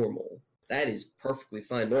normal. That is perfectly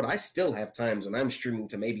fine. Lord, I still have times when I'm streaming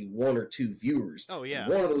to maybe 1 or 2 viewers. Oh yeah.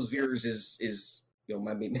 One of those viewers is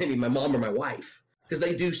maybe my mom or my wife, because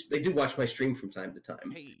they do watch my stream from time to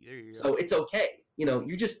time. Hey, there you go. So it's okay.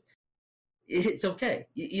 It's okay.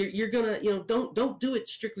 You're gonna don't do it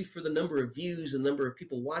strictly for the number of views and number of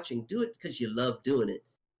people watching. Do it because you love doing it,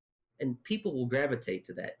 and people will gravitate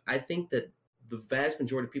to that. I think that the vast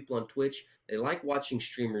majority of people on Twitch, they like watching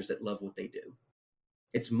streamers that love what they do.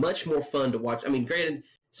 It's much more fun to watch. I mean, granted,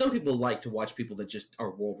 some people like to watch people that just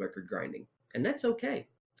are world record grinding, and that's okay.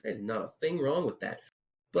 There's not a thing wrong with that.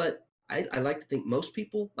 But I like to think most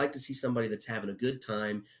people like to see somebody that's having a good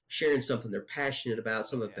time, sharing something they're passionate about,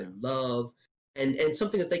 something that they love, and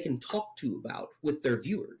something that they can talk to about with their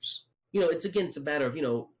viewers. It's a matter of,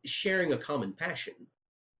 sharing a common passion.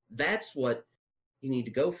 That's what you need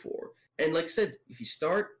to go for. And like I said, if you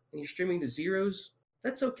start and you're streaming to 0s,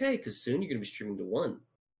 that's okay, because soon you're going to be streaming to 1,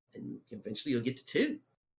 and eventually you'll get to 2,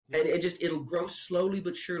 and it'll grow slowly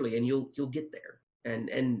but surely, and you'll get there,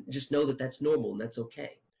 and just know that that's normal and that's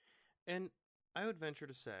okay. And I would venture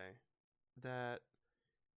to say that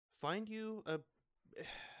find you a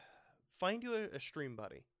stream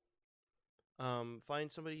buddy.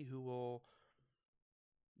 Find somebody who will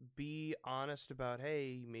be honest about,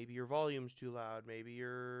 hey, maybe your volume's too loud, maybe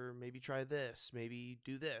try this, maybe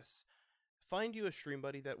do this. Find you a stream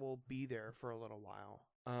buddy that will be there for a little while.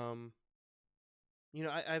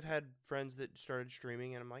 I've had friends that started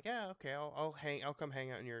streaming, and I'm like, yeah, okay, I'll come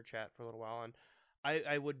hang out in your chat for a little while, and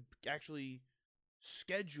I would actually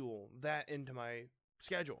schedule that into my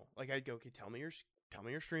schedule. Like, I'd go, okay, tell me your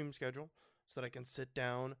stream schedule, so that I can sit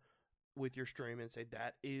down with your stream and say,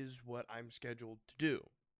 that is what I'm scheduled to do.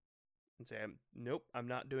 And say, nope, I'm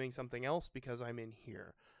not doing something else because I'm in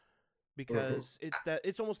here. Because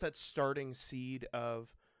it's almost that starting seed of,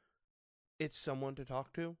 it's someone to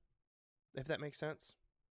talk to, if that makes sense.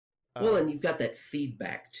 Well, and you've got that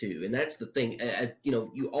feedback too, and that's the thing.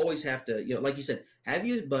 You always have to, like you said, have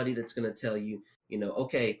you a buddy that's going to tell you,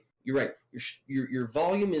 okay, you're right, your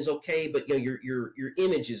volume is okay, but your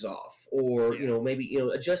image is off, or maybe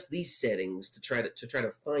adjust these settings to try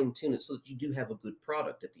to fine tune it so that you do have a good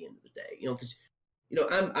product at the end of the day. Because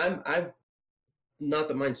I'm not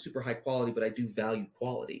that mine's super high quality, but I do value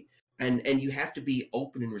quality, and you have to be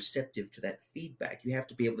open and receptive to that feedback. You have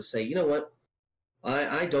to be able to say, you know what,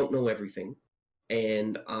 I don't know everything,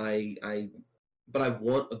 and but I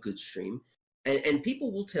want a good stream, and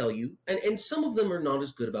people will tell you, and some of them are not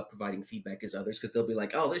as good about providing feedback as others, because they'll be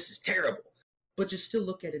like, oh, this is terrible, but just still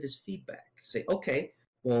look at it as feedback. Say, okay,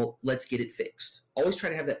 well, let's get it fixed. Always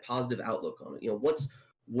try to have that positive outlook on it.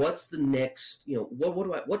 What's the next?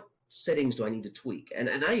 What settings do I need to tweak? And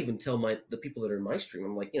I even tell the people that are in my stream,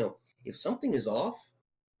 I'm like, if something is off,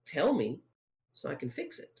 tell me so I can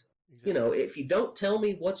fix it. Exactly. If you don't tell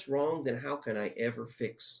me what's wrong, then how can I ever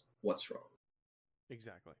fix what's wrong?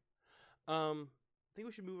 Exactly. I think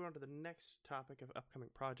we should move on to the next topic of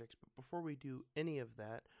upcoming projects. But before we do any of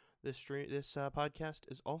that, this podcast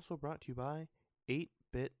is also brought to you by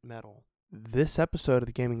 8-Bit Metal. This episode of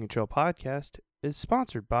the Gaming and Chill podcast is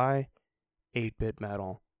sponsored by 8-Bit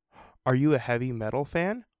Metal. Are you a heavy metal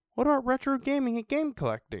fan? What about retro gaming and game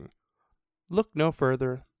collecting? Look no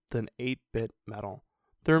further than 8-Bit Metal.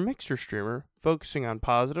 They're a mixer streamer focusing on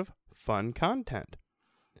positive, fun content.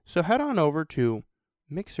 So head on over to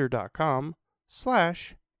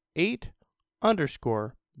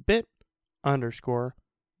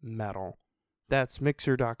mixer.com/8_bit_metal. That's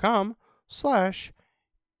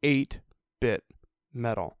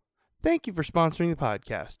mixer.com/8bitmetal. Thank you for sponsoring the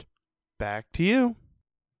podcast. Back to you.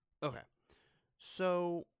 Okay.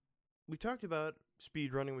 So we talked about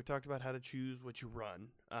speed running. We talked about how to choose what you run.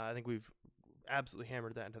 I think we've absolutely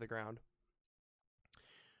hammered that into the ground.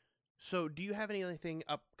 So do you have anything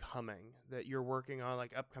upcoming that you're working on,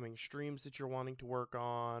 like upcoming streams that you're wanting to work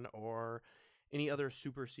on, or any other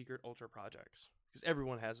super secret ultra projects? Because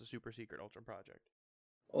everyone has a super secret ultra project.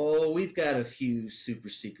 Oh, we've got a few super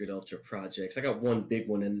secret ultra projects. I got one big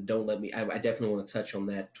one, and don't let me. I definitely want to touch on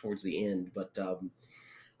that towards the end. But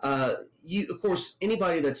you, of course,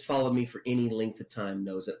 anybody that's followed me for any length of time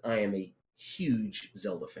knows that I am a huge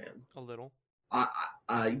Zelda fan. A little.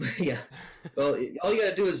 Yeah. Well, all you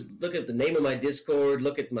gotta do is look at the name of my Discord,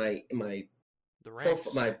 look at my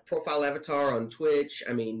profile avatar on Twitch.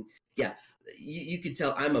 I mean, yeah, you could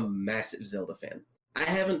tell I'm a massive Zelda fan. I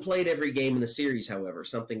haven't played every game in the series, however,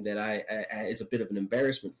 something that I is a bit of an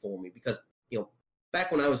embarrassment for me because back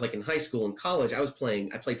when I was like in high school and college, I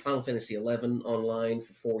played Final Fantasy XI online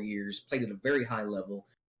for 4 years, played at a very high level,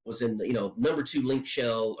 was in number 2 Link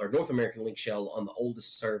Shell or North American Link Shell on the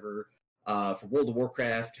oldest server. For World of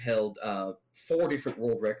Warcraft, held 4 different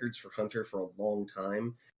world records for Hunter for a long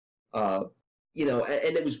time. And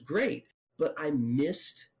it was great, but I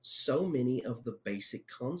missed so many of the basic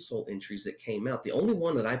console entries that came out. The only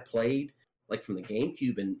one that I played, like from the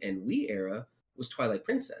GameCube and Wii era, was Twilight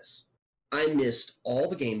Princess. I missed all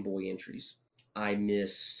the Game Boy entries. I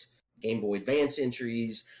missed Game Boy Advance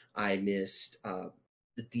entries. I missed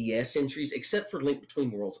the DS entries, except for Link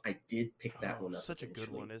Between Worlds. I did pick that one up. Such a good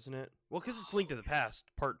one, isn't it? Well, because it's Link to the Past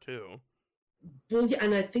Part 2. Well, yeah,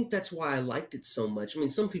 and I think that's why I liked it so much. I mean,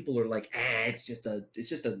 some people are like, it's just a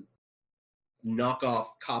knockoff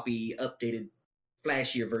copy, updated,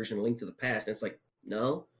 flashier version of Link to the Past. And it's like,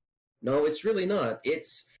 no, it's really not. It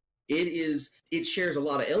shares a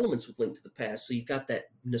lot of elements with Link to the Past. So you've got that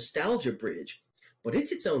nostalgia bridge, but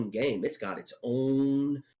it's its own game. It's got its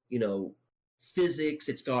own, physics.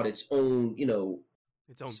 It's got its own,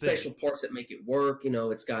 its own special parts that make it work.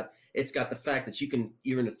 It's got the fact that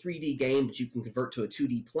you're in a 3D game, but you can convert to a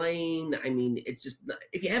 2D plane. I mean, it's just,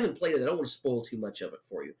 if you haven't played it, I don't want to spoil too much of it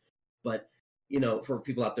for you, but for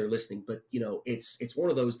people out there listening, but it's one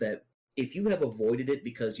of those that if you have avoided it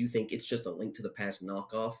because you think it's just a Link to the Past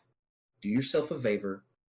knockoff, do yourself a favor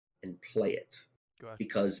and play it.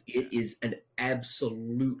 Because it is an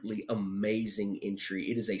absolutely amazing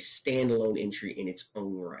entry. It is a standalone entry in its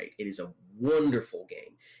own right. It is a wonderful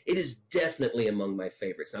game. It is definitely among my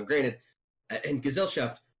favorites. Now, granted, and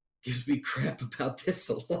Gesellschaft gives me crap about this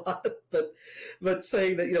a lot, but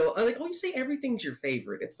saying that, I'm like, you say everything's your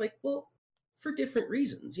favorite. It's like, well, for different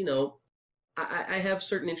reasons, I have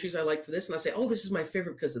certain entries I like for this, and I say, this is my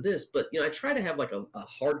favorite because of this. But, I try to have like a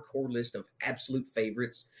hardcore list of absolute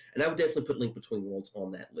favorites, and I would definitely put Link Between Worlds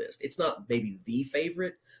on that list. It's not maybe the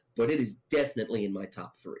favorite, but it is definitely in my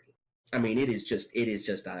top 3. I mean, it is just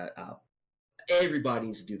everybody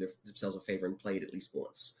needs to do themselves a favor and play it at least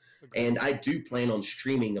once. Okay. And I do plan on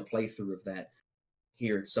streaming a playthrough of that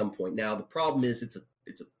here at some point. Now, the problem is it's a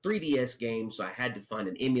 3DS game, so I had to find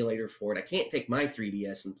an emulator for it. I can't take my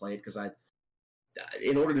 3DS and play it because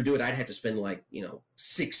in order to do it, I'd have to spend like,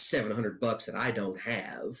 $600-700 that I don't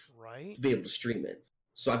have to be able to stream it.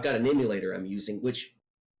 So I've got an emulator I'm using, which,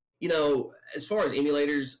 as far as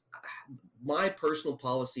emulators, my personal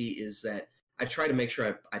policy is that I try to make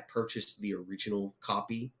sure I purchase the original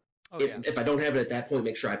copy. If I don't have it at that point,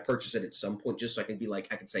 make sure I purchase it at some point, just so I can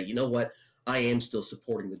say, you know what, I am still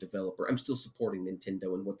supporting the developer. I'm still supporting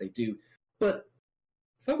Nintendo and what they do. But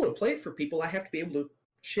if I want to play it for people, I have to be able to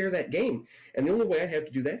share that game, and the only way I have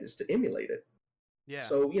to do that is to emulate it. Yeah.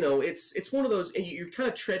 So it's one of those, and you're kind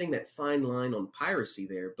of treading that fine line on piracy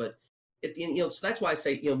there. But at the end, so that's why I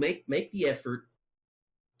say make the effort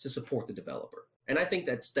to support the developer. And I think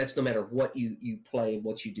that's no matter what you play and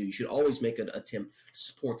what you do, you should always make an attempt to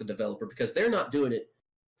support the developer because they're not doing it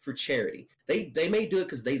for charity. They may do it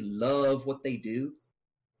because they love what they do,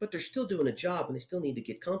 but they're still doing a job and they still need to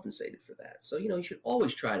get compensated for that. So, you should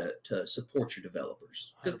always try to support your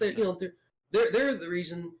developers because they're the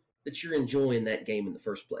reason that you're enjoying that game in the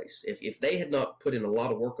first place. If they had not put in a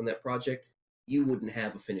lot of work on that project, you wouldn't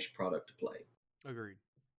have a finished product to play. Agreed.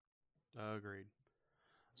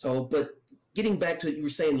 So, but getting back to what you were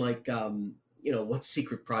saying, like, what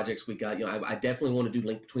secret projects we got, I definitely want to do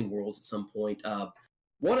Link Between Worlds at some point.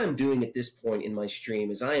 What I'm doing at this point in my stream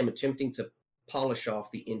is I am attempting to polish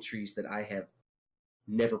off the entries that I have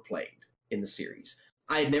never played in the series.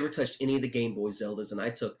 I had never touched any of the Game Boy Zeldas, and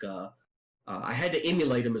I took I had to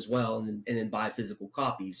emulate them as well, and then buy physical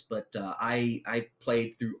copies. But I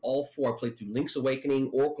played through all four. I played through Link's Awakening,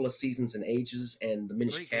 Oracle of Seasons and Ages, and the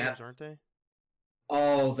Minish Great Cap. games, aren't they?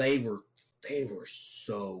 Oh, they were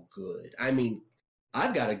so good. I mean,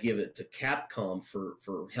 I've got to give it to Capcom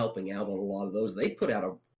for helping out on a lot of those. They put out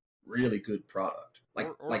a really good product.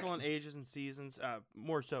 Oracle and Ages and Seasons,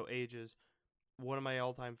 more so Ages, one of my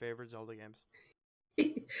all-time favorite Zelda games.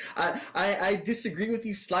 I disagree with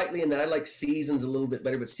you slightly in that I like Seasons a little bit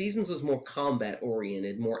better, but Seasons was more combat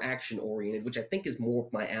oriented, more action oriented, which I think is more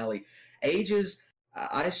up my alley. Ages,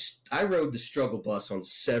 I rode the struggle bus on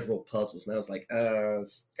several puzzles, and I was like,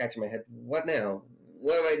 scratching my head, what now?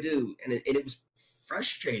 What do I do? And it was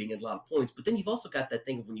frustrating at a lot of points, but then you've also got that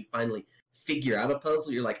thing of when you finally figure out a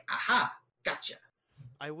puzzle, you're like, aha, gotcha.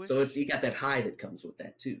 So you got that high that comes with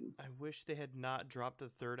that too. I wish they had not dropped the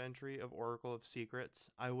third entry of Oracle of Secrets.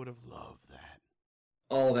 I would have loved that.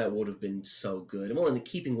 Oh, that would have been so good. Well, in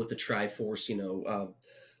keeping with the Triforce,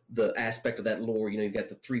 the aspect of that lore, you've got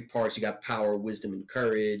the three parts. You got power, wisdom, and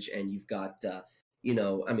courage, and you've got,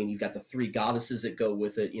 you've got the three goddesses that go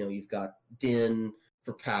with it. You've got Din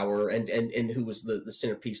for power, and who was the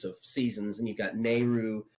centerpiece of Seasons, and you've got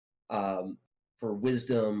Nehru for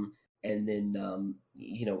wisdom, and then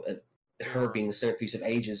her being the centerpiece of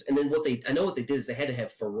Ages. And then I know what they did is they had to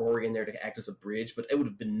have Ferrari in there to act as a bridge, but it would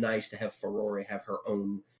have been nice to have Ferrari have her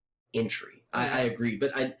own entry. I agree,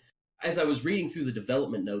 but as I was reading through the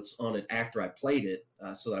development notes on it after I played it,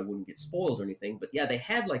 so that I wouldn't get spoiled or anything, but yeah, they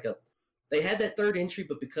had that third entry,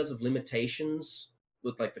 but because of limitations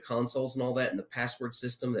with like the consoles and all that and the password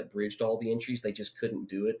system that bridged all the entries, they just couldn't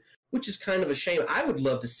do it, which is kind of a shame. I would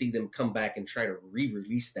love to see them come back and try to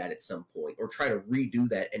re-release that at some point, or try to redo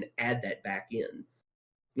that and add that back in.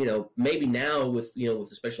 Maybe now with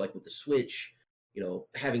especially like with the Switch,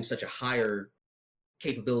 having such a higher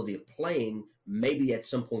capability of playing, maybe at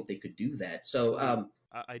some point they could do that. So,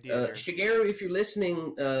 Shigeru, if you're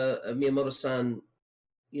listening, Miyamoto-san,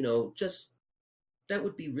 just that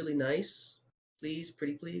would be really nice. Please,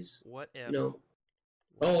 pretty please. What if?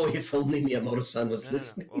 Oh, if only Miyamoto-san was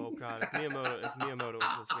listening. No. Oh God, if Miyamoto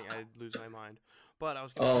was listening, I'd lose my mind. But I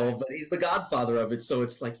was going to say, but he's the godfather of it, so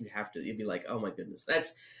it's like you'd be like, oh my goodness,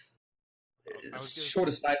 that's. Short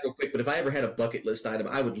aside real quick, but if I ever had a bucket list item,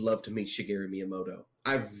 I would love to meet Shigeru Miyamoto.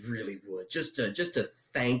 I really would, just to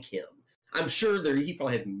thank him. I'm sure he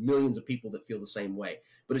probably has millions of people that feel the same way,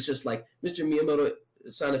 but it's just like, Mr.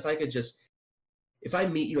 Miyamoto-san, if I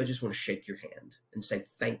meet you, I just want to shake your hand and say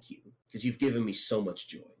thank you, because you've given me so much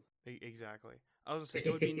joy. Exactly. I was going to say,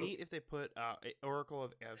 it would be neat if they put Oracle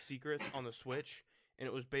of Secrets on the Switch, and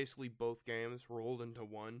it was basically both games rolled into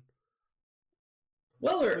one.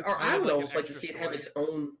 Well, or I would almost like to see it have its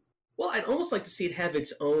own. Well, I'd almost like to see it have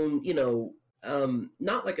its own,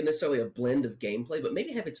 not like necessarily a blend of gameplay, but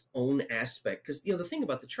maybe have its own aspect. Because the thing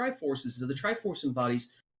about the Triforce is that the Triforce embodies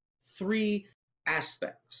three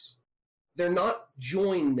aspects. They're not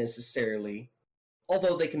joined necessarily,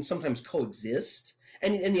 although they can sometimes coexist.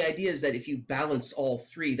 And the idea is that if you balance all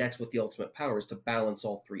three, that's what the ultimate power is, to balance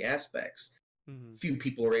all three aspects. Mm-hmm. Few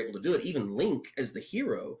people are able to do it. Even Link, as the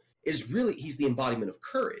hero, he's the embodiment of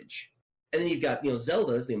courage. And then you've got,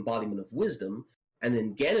 Zelda is the embodiment of wisdom, and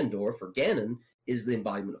then Ganondorf, or Ganon, is the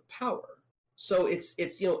embodiment of power. So it's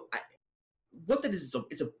what that is,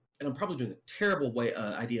 and I'm probably doing a terrible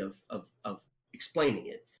idea of explaining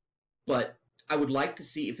it, but I would like to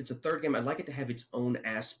see, if it's a third game, I'd like it to have its own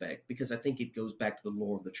aspect, because I think it goes back to the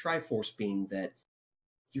lore of the Triforce being that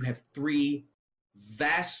you have three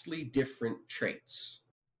vastly different traits.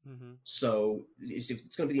 Mm-hmm. So if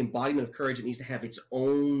it's going to be the embodiment of courage, it needs to have its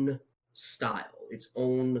own style, its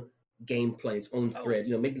own gameplay, its own thread.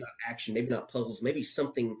 Maybe not action, maybe not puzzles, maybe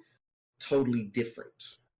something totally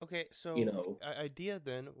different. Okay, so idea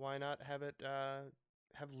then, why not have it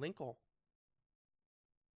have Linkle,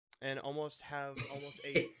 and almost have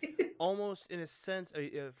almost in a sense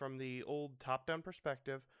from the old top-down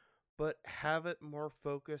perspective, but have it more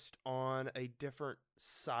focused on a different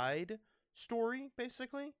side story,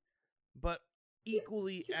 basically, but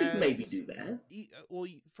equally you could maybe do that. Well,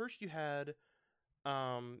 first you had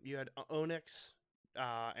Onyx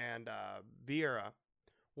and Viera.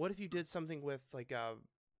 What if you did something with like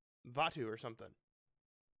Vatu or something?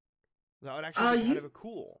 That would actually be kind of a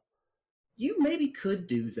cool. You maybe could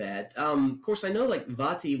do that. Of course, I know like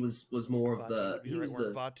Vati was more of the. He was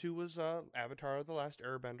the Vatu was Avatar of the Last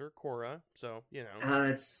Airbender, Korra. So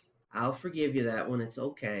I'll forgive you that one. It's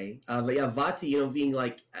okay. But yeah, Vati, being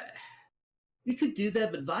like, you could do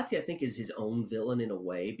that, but Vati, I think, is his own villain in a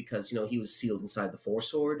way, because he was sealed inside the Four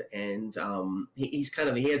Sword, and he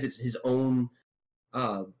has his own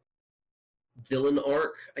villain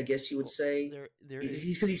arc, I guess you would say. There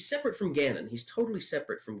is Because he's separate from Ganon. He's totally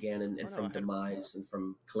separate from Ganon and no, from Demise and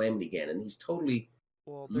from Calamity Ganon. He's totally,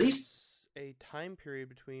 well, at there's least. a time period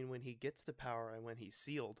between when he gets the power and when he's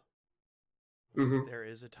sealed. Mhm. There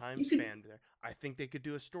is a time You could- span there. I think they could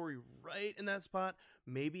do a story right in that spot.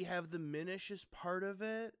 Maybe have the Minish as part of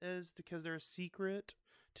it, as because they're a secret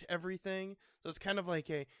to everything. So it's kind of like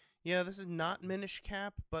this is not Minish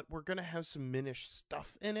Cap, but we're gonna have some Minish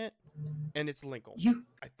stuff in it, and it's Linkle.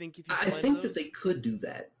 I think if you I blend think those, that they could do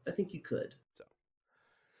that. I think you could. So.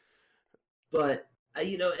 But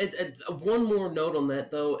one more note on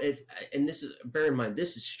that though, and this is, bear in mind,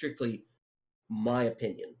 this is strictly my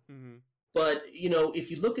opinion. Mm-hmm. But if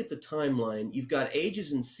you look at the timeline, you've got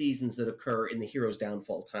ages and seasons that occur in the hero's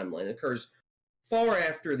downfall timeline. It occurs far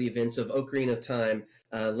after the events of Ocarina of Time,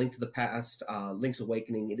 Link to the Past, Link's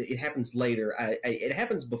Awakening. It happens later. It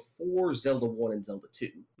happens before Zelda 1 and Zelda 2,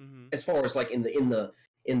 as far as like in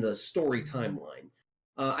the story timeline.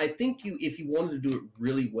 I think if you wanted to do it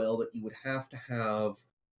really well, that you would have to have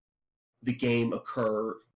the game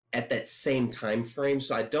occur at that same time frame.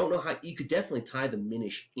 So I don't know how you could definitely tie the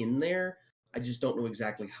Minish in there. I just don't know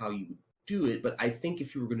exactly how you would do it. But I think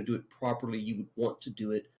if you were going to do it properly, you would want to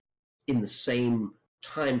do it in the same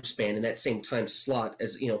time span, in that same time slot,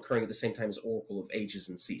 as occurring at the same time as Oracle of Ages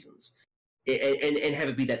and Seasons, and have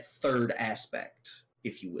it be that third aspect,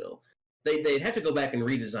 if you will. They'd have to go back and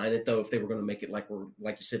redesign it though if they were going to make it like you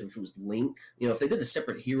said, if it was Link. If they did a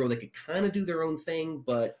separate hero, they could kind of do their own thing,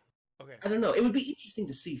 but. Okay. I don't know. It would be interesting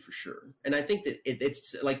to see for sure, and I think that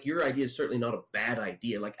it's like your idea is certainly not a bad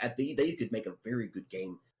idea. Like they could make a very good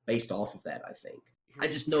game based off of that. I think. I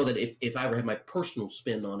just know that if I were to have my personal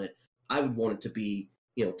spin on it, I would want it to be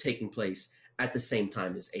taking place at the same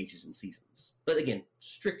time as Ages and Seasons. But again,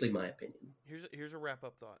 strictly my opinion. Here's a wrap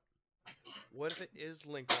up thought. What if it is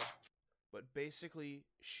Linkle, but basically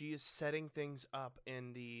she is setting things up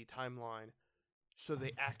in the timeline so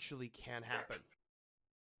they actually can happen?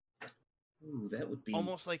 Ooh, that would be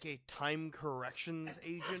almost like a time corrections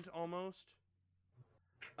agent, almost.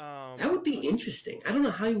 That would be interesting. I don't know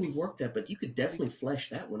how you would work that, but you could definitely flesh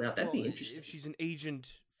that one out. That'd be interesting. If she's an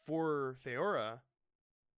agent for Feora,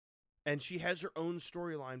 and she has her own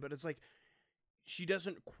storyline, but it's like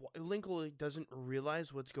Linkle doesn't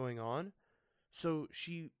realize what's going on, so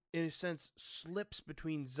she, in a sense, slips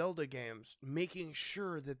between Zelda games, making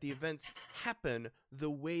sure that the events happen the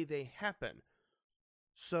way they happen.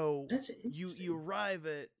 So you arrive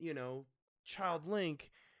at, Child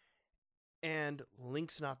Link, and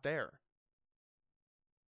Link's not there.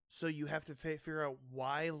 So you have to figure out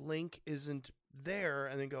why Link isn't there,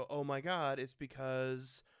 and then go, oh my god, it's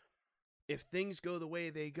because if things go the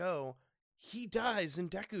way they go, he dies in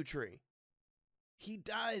Deku Tree. He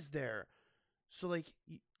dies there. So, like,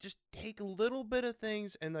 you just take a little bit of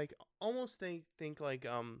things and, like, almost think like,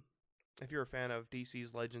 if you're a fan of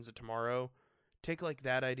DC's Legends of Tomorrow, take like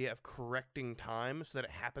that idea of correcting time so that it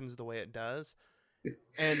happens the way it does,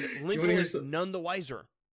 and Link is none the wiser.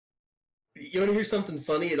 You want to hear something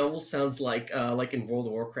funny? It almost sounds like in World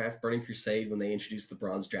of Warcraft Burning Crusade when they introduced the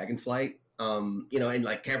Bronze Dragonflight. In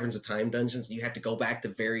like Caverns of Time dungeons, you have to go back to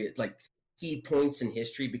various like key points in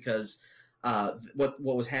history because what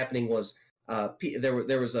was happening was there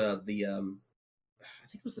was I think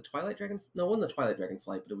it was the Twilight Dragon. No, it wasn't the Twilight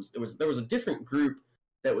Dragonflight, but there was a different group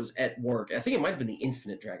that was at work. I think it might have been the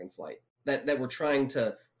Infinite Dragonflight that were trying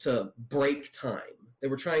to break time. They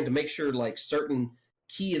were trying to make sure like certain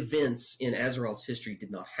key events in Azeroth's history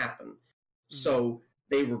did not happen. Mm-hmm. So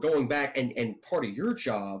they were going back, and part of your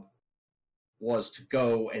job was to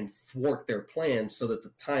go and thwart their plans so that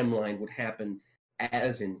the timeline would happen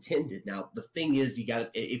as intended. Now, the thing is,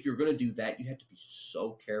 if you're going to do that, you have to be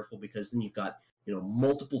so careful because then you've got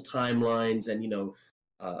multiple timelines, and you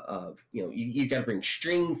got to bring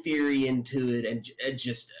string theory into it, and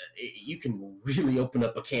you can really open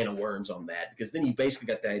up a can of worms on that, because then you basically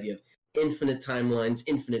got the idea of infinite timelines,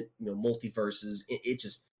 infinite multiverses.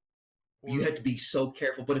 You have to be so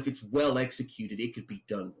careful. But if it's well executed, it could be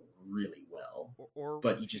done really well.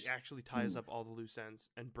 But you just actually ties up all the loose ends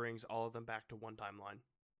and brings all of them back to one timeline.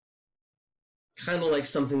 Kind of like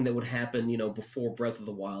something that would happen, before Breath of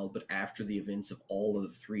the Wild, but after the events of all of the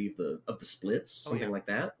three of the splits, something like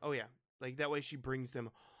that. Oh yeah, like that way she brings them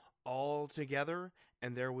all together,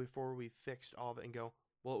 and before we fixed all of it and go,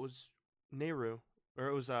 well, it was Nehru, or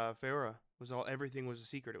it was Feora. Everything was a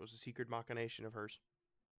secret. It was a secret machination of hers.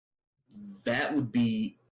 That would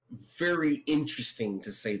be very interesting,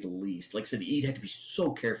 to say the least. Like I said, you'd have to be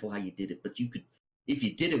so careful how you did it, but you could. If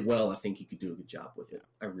you did it well, I think you could do a good job with it.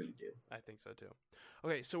 I really do. I think so too.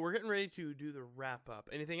 Okay, so we're getting ready to do the wrap up.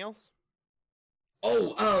 Anything else?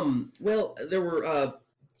 Well, there were,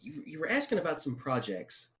 you were asking about some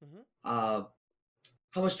projects. Mm-hmm.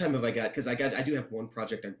 How much time have I got? Because I do have one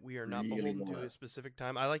project I We are not really beholden want to a specific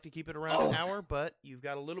time. I like to keep it around an hour, but you've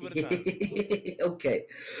got a little bit of time. Okay.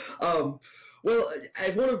 Well, I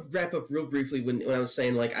want to wrap up real briefly when I was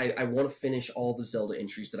saying, like, I want to finish all the Zelda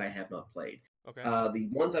entries that I have not played. Okay. The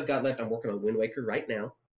ones I've got left, I'm working on Wind Waker right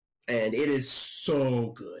now, and it is so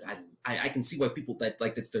good. I can see why people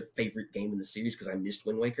that's their favorite game in the series because I missed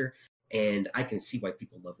Wind Waker, and I can see why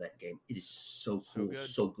people love that game. It is so cool,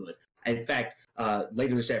 so good. In fact,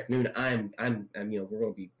 later this afternoon, I'm we're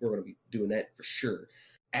gonna be doing that for sure.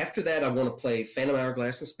 After that, I want to play Phantom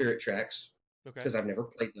Hourglass and Spirit Tracks because I've never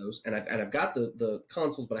played those, and I've got the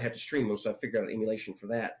consoles, but I have to stream them, so I figured out an emulation for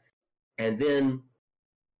that. And then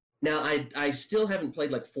now I still haven't played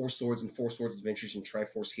like Four Swords and Four Swords Adventures and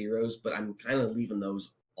Triforce Heroes, but I'm kind of leaving those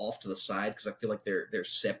off to the side because I feel like they're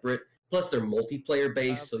separate. Plus, they're multiplayer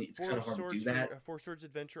based, so it's kind of hard to do that. Four Swords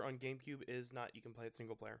Adventure on GameCube is not. You can play it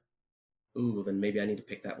single player. Ooh, then maybe I need to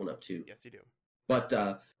pick that one up too. Yes, you do. But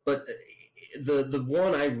the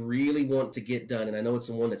one I really want to get done, and I know it's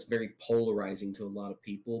the one that's very polarizing to a lot of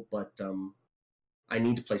people, but I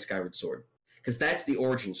need to play Skyward Sword because that's the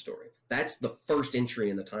origin story. That's the first entry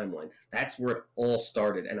in the timeline. That's where it all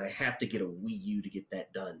started, and I have to get a Wii U to get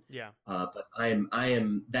that done. Yeah. But I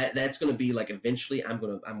am that's going to be like eventually I'm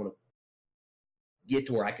gonna get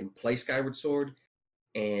to where I can play Skyward Sword.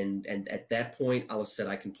 And at that point, I'll have said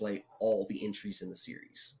I can play all the entries in the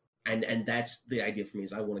series. And that's the idea for me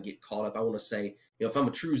is I want to get caught up. I want to say, if I'm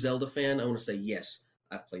a true Zelda fan, I want to say, yes,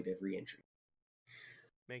 I've played every entry.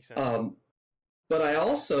 Makes sense. But I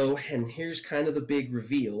also, and here's kind of the big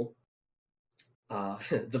reveal,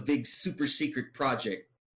 the big super secret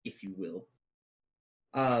project, if you will.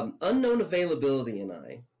 Unknown Availability and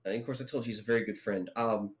I, and of course I told you he's a very good friend,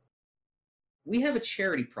 we have a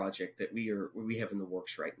charity project that we have in the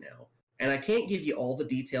works right now. And I can't give you all the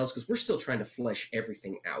details because we're still trying to flesh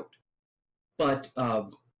everything out. But a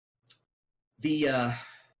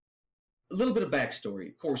little bit of backstory.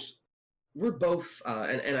 Of course, we're both,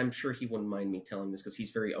 and I'm sure he wouldn't mind me telling this because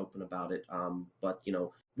he's very open about it. But,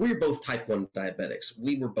 we're both type 1 diabetics.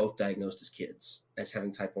 We were both diagnosed as kids as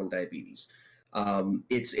having type 1 diabetes.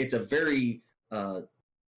 It's a very...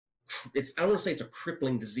 I don't want to say it's a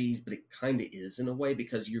crippling disease, but it kind of is in a way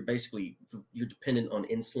because you're dependent on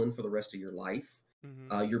insulin for the rest of your life.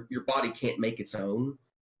 Mm-hmm. Your body can't make its own,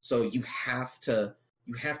 so you have to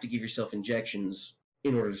give yourself injections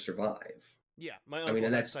in order to survive. Yeah, my uncle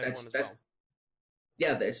that's type 1 as well.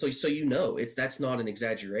 Yeah, so that's not an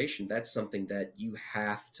exaggeration. That's something that you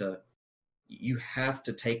have to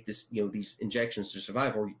take this these injections to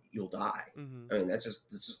survive, or you'll die. Mm-hmm. I mean that's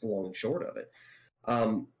just the long and short of it.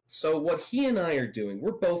 So what he and I are doing,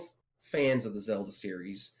 we're both fans of the Zelda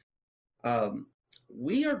series.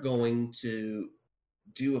 We are going to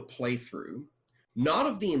do a playthrough, not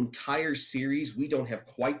of the entire series. We don't have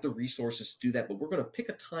quite the resources to do that, but we're going to pick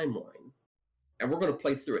a timeline, and we're going to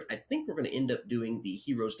play through it. I think we're going to end up doing the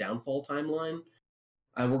Hero's Downfall timeline,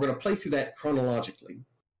 and we're going to play through that chronologically.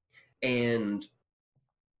 And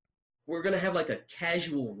we're going to have like a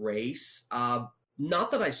casual race.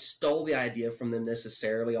 Not that I stole the idea from them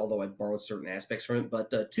necessarily, although I borrowed certain aspects from it,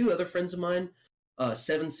 but two other friends of mine,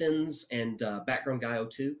 Seven Sins and Background Guy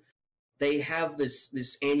 02, they have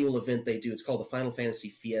this annual event they do. It's called the Final Fantasy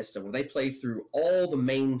Fiesta, where they play through all the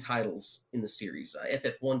main titles in the series.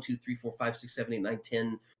 FF 1, 2, 3, 4, 5, 6, 7, 8, 9,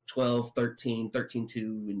 10, 12, 13, 13,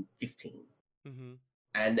 2, and 15. Mm-hmm.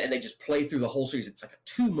 And they just play through the whole series. It's like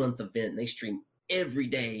a 2-month event, and they stream every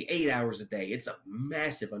day, 8 hours a day. It's a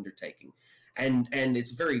massive undertaking. And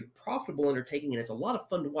it's very profitable undertaking, and it's a lot of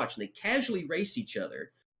fun to watch. And they casually race each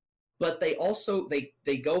other, but they also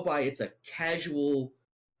they go by it's a casual,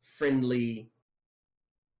 friendly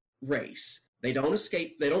race. They don't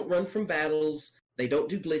escape. They don't run from battles. They don't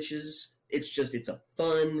do glitches. It's a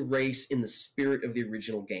fun race in the spirit of the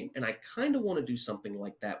original game. And I kind of want to do something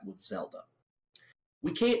like that with Zelda.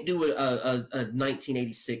 We can't do a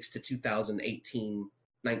 1986 to 2018,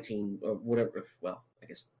 19 or whatever. Well, I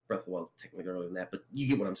guess Breath of the Wild technically earlier than that, but you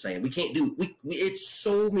get what I'm saying. We can't do it's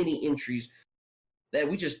so many entries that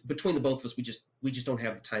we just between the both of us we just don't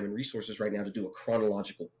have the time and resources right now to do a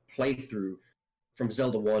chronological playthrough from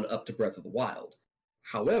Zelda 1 up to Breath of the Wild.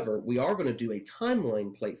 However, we are going to do a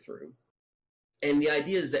timeline playthrough, and the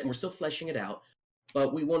idea is that we're still fleshing it out,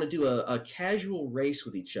 but we want to do a casual race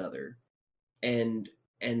with each other and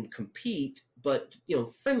compete, but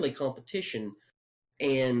friendly competition,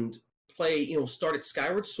 and play, start at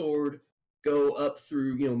Skyward Sword, go up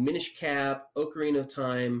through, Minish Cap, Ocarina of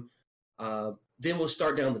Time, then we'll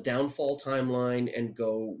start down the Downfall timeline and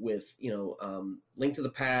go with, Link to the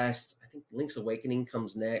Past. I think Link's Awakening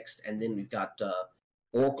comes next, and then we've got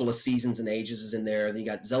Oracle of Seasons and Ages is in there. Then you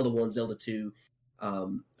got Zelda 1, Zelda 2.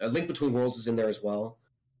 A Link Between Worlds is in there as well.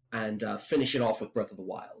 And finish it off with Breath of the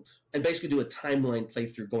Wild. And basically do a timeline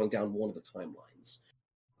playthrough going down one of the timelines.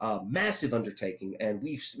 Massive undertaking, and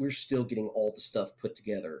we're still getting all the stuff put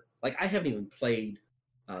together. Like, I haven't even played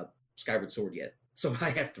Skyward Sword yet, so I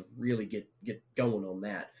have to really get going on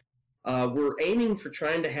that. We're aiming for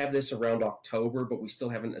trying to have this around October, but we still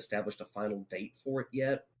haven't established a final date for it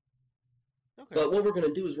yet. Okay. But what we're going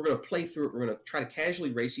to do is we're going to play through it. We're going to try to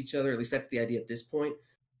casually race each other. At least that's the idea at this point.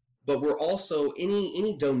 But we're also,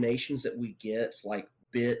 any donations that we get, like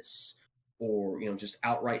bits or, just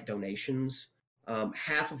outright donations,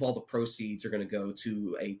 half of all the proceeds are going to go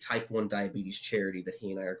to a type 1 diabetes charity that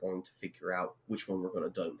he and I are going to figure out which one we're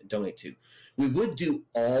going to donate to. We would do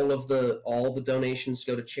all the donations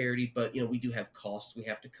go to charity, but, we do have costs we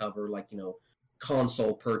have to cover, like,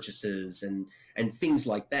 console purchases and things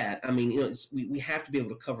like that. I mean, we have to be able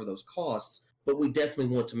to cover those costs. But we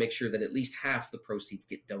definitely want to make sure that at least half the proceeds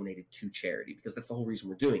get donated to charity, because that's the whole reason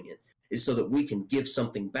we're doing it, is so that we can give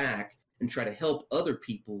something back and try to help other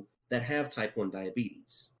people that have type 1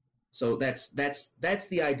 diabetes. So that's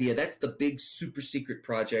the idea. That's the big super secret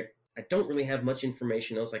project. I don't really have much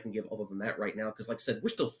information else I can give other than that right now, because like I said, we're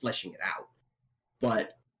still fleshing it out.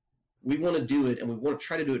 But we want to do it, and we want to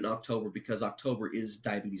try to do it in October, because October is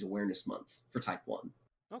Diabetes Awareness Month for type 1.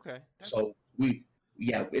 Okay. So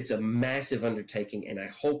yeah, it's a massive undertaking, and I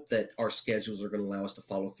hope that our schedules are going to allow us to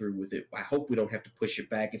follow through with it. I hope we don't have to push it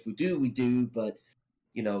back. If we do, we do, but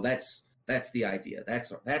that's the idea.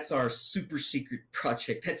 That's our super secret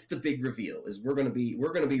project. That's the big reveal, is we're going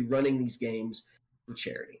to be running these games for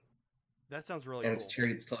charity. That sounds really cool. And it's a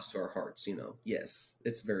charity that's close to our hearts, Yes,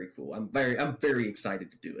 it's very cool. I'm very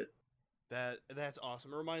excited to do it. That's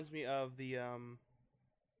awesome. It reminds me of the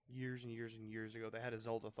years and years and years ago they had a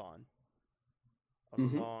Zelda-thon. A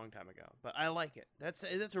long time ago, but I like it. That's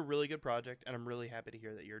a really good project, and I'm really happy to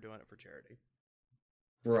hear that you're doing it for charity.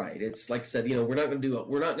 Right. It's like I said, we're not going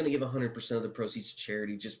to give 100% of the proceeds to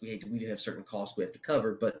charity. Just we do have certain costs we have to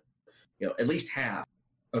cover, but at least half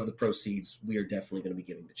of the proceeds we are definitely going to be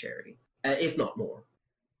giving to charity, if not more.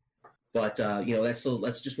 But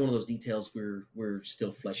that's just one of those details we're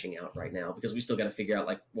still fleshing out right now, because we still got to figure out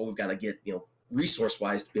like what we've got to get resource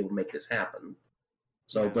wise to be able to make this happen.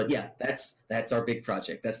 So, but yeah, that's our big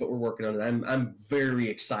project. That's what we're working on, and I'm very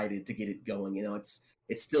excited to get it going. It's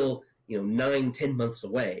still 9-10 months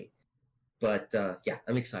away, but yeah,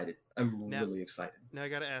 I'm excited. I'm really excited. Now I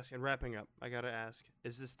got to ask, and wrapping up,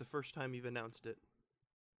 is this the first time you've announced it?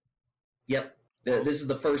 Yep, this is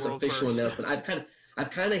the first official announcement. I've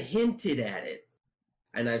kind of hinted at it.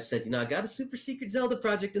 And I've said, I got a super secret Zelda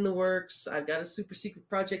project in the works. I've got a super secret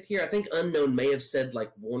project here. I think Unknown may have said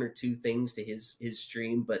like one or two things to his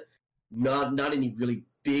stream, but not any really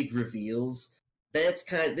big reveals.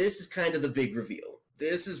 This is kind of the big reveal.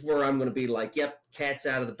 This is where I'm going to be like, yep, cat's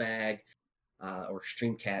out of the bag, or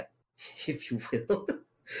stream cat, if you will.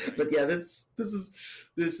 But yeah, this is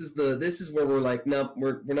where we're like, no,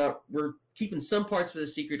 we're keeping some parts of the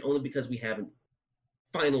secret only because we haven't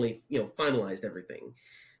finalized everything.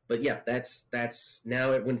 But yeah, that's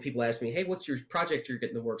now when people ask me, hey, what's your project you're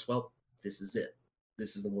getting in the works? Well, this is it.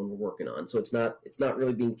 This is the one we're working on. So it's not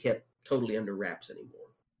really being kept totally under wraps anymore.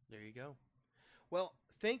 There you go. Well,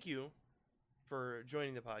 thank you for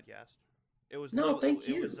joining the podcast. It was thank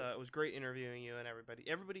you. It was great interviewing you and everybody.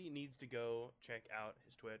 Everybody needs to go check out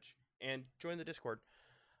his Twitch and join the Discord.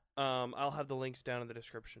 I'll have the links down in the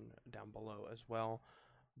description down below as well.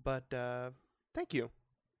 But thank you.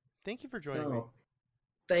 Thank you for joining me.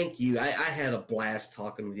 Thank you. I had a blast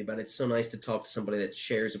talking with you about it. It's so nice to talk to somebody that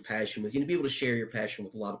shares a passion with you, and to be able to share your passion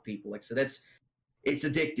with a lot of people. Like I said, it's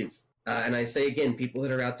addictive. And I say again, people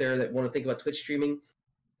that are out there that want to think about Twitch streaming,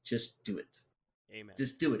 just do it. Amen.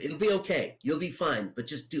 Just do it. It'll be okay. You'll be fine, but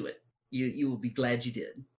just do it. You will be glad you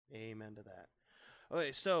did. Amen to that.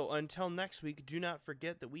 Okay, so until next week, do not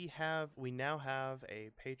forget that we now have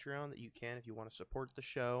a Patreon that you can, if you want to support the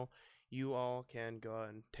show, you all can go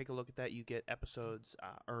and take a look at that. You get episodes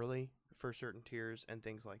early for certain tiers and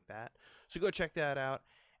things like that. So go check that out.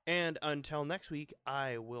 And until next week,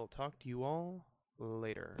 I will talk to you all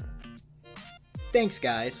later. Thanks,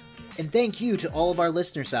 guys. And thank you to all of our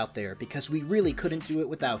listeners out there, because we really couldn't do it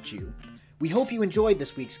without you. We hope you enjoyed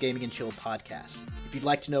this week's Gaming and Chill podcast. If you'd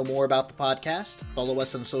like to know more about the podcast, follow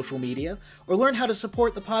us on social media, or learn how to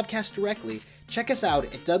support the podcast directly, check us out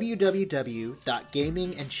at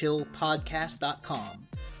www.gamingandchillpodcast.com.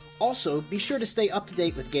 Also, be sure to stay up to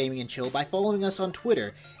date with Gaming and Chill by following us on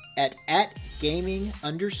Twitter at gaming_in_chill.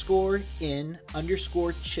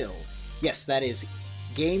 Yes, that is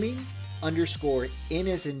gaming_in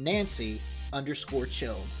as in Nancy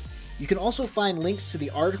 _chill. You can also find links to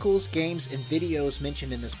the articles, games, and videos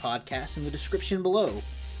mentioned in this podcast in the description below.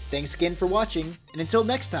 Thanks again for watching, and until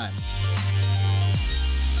next time.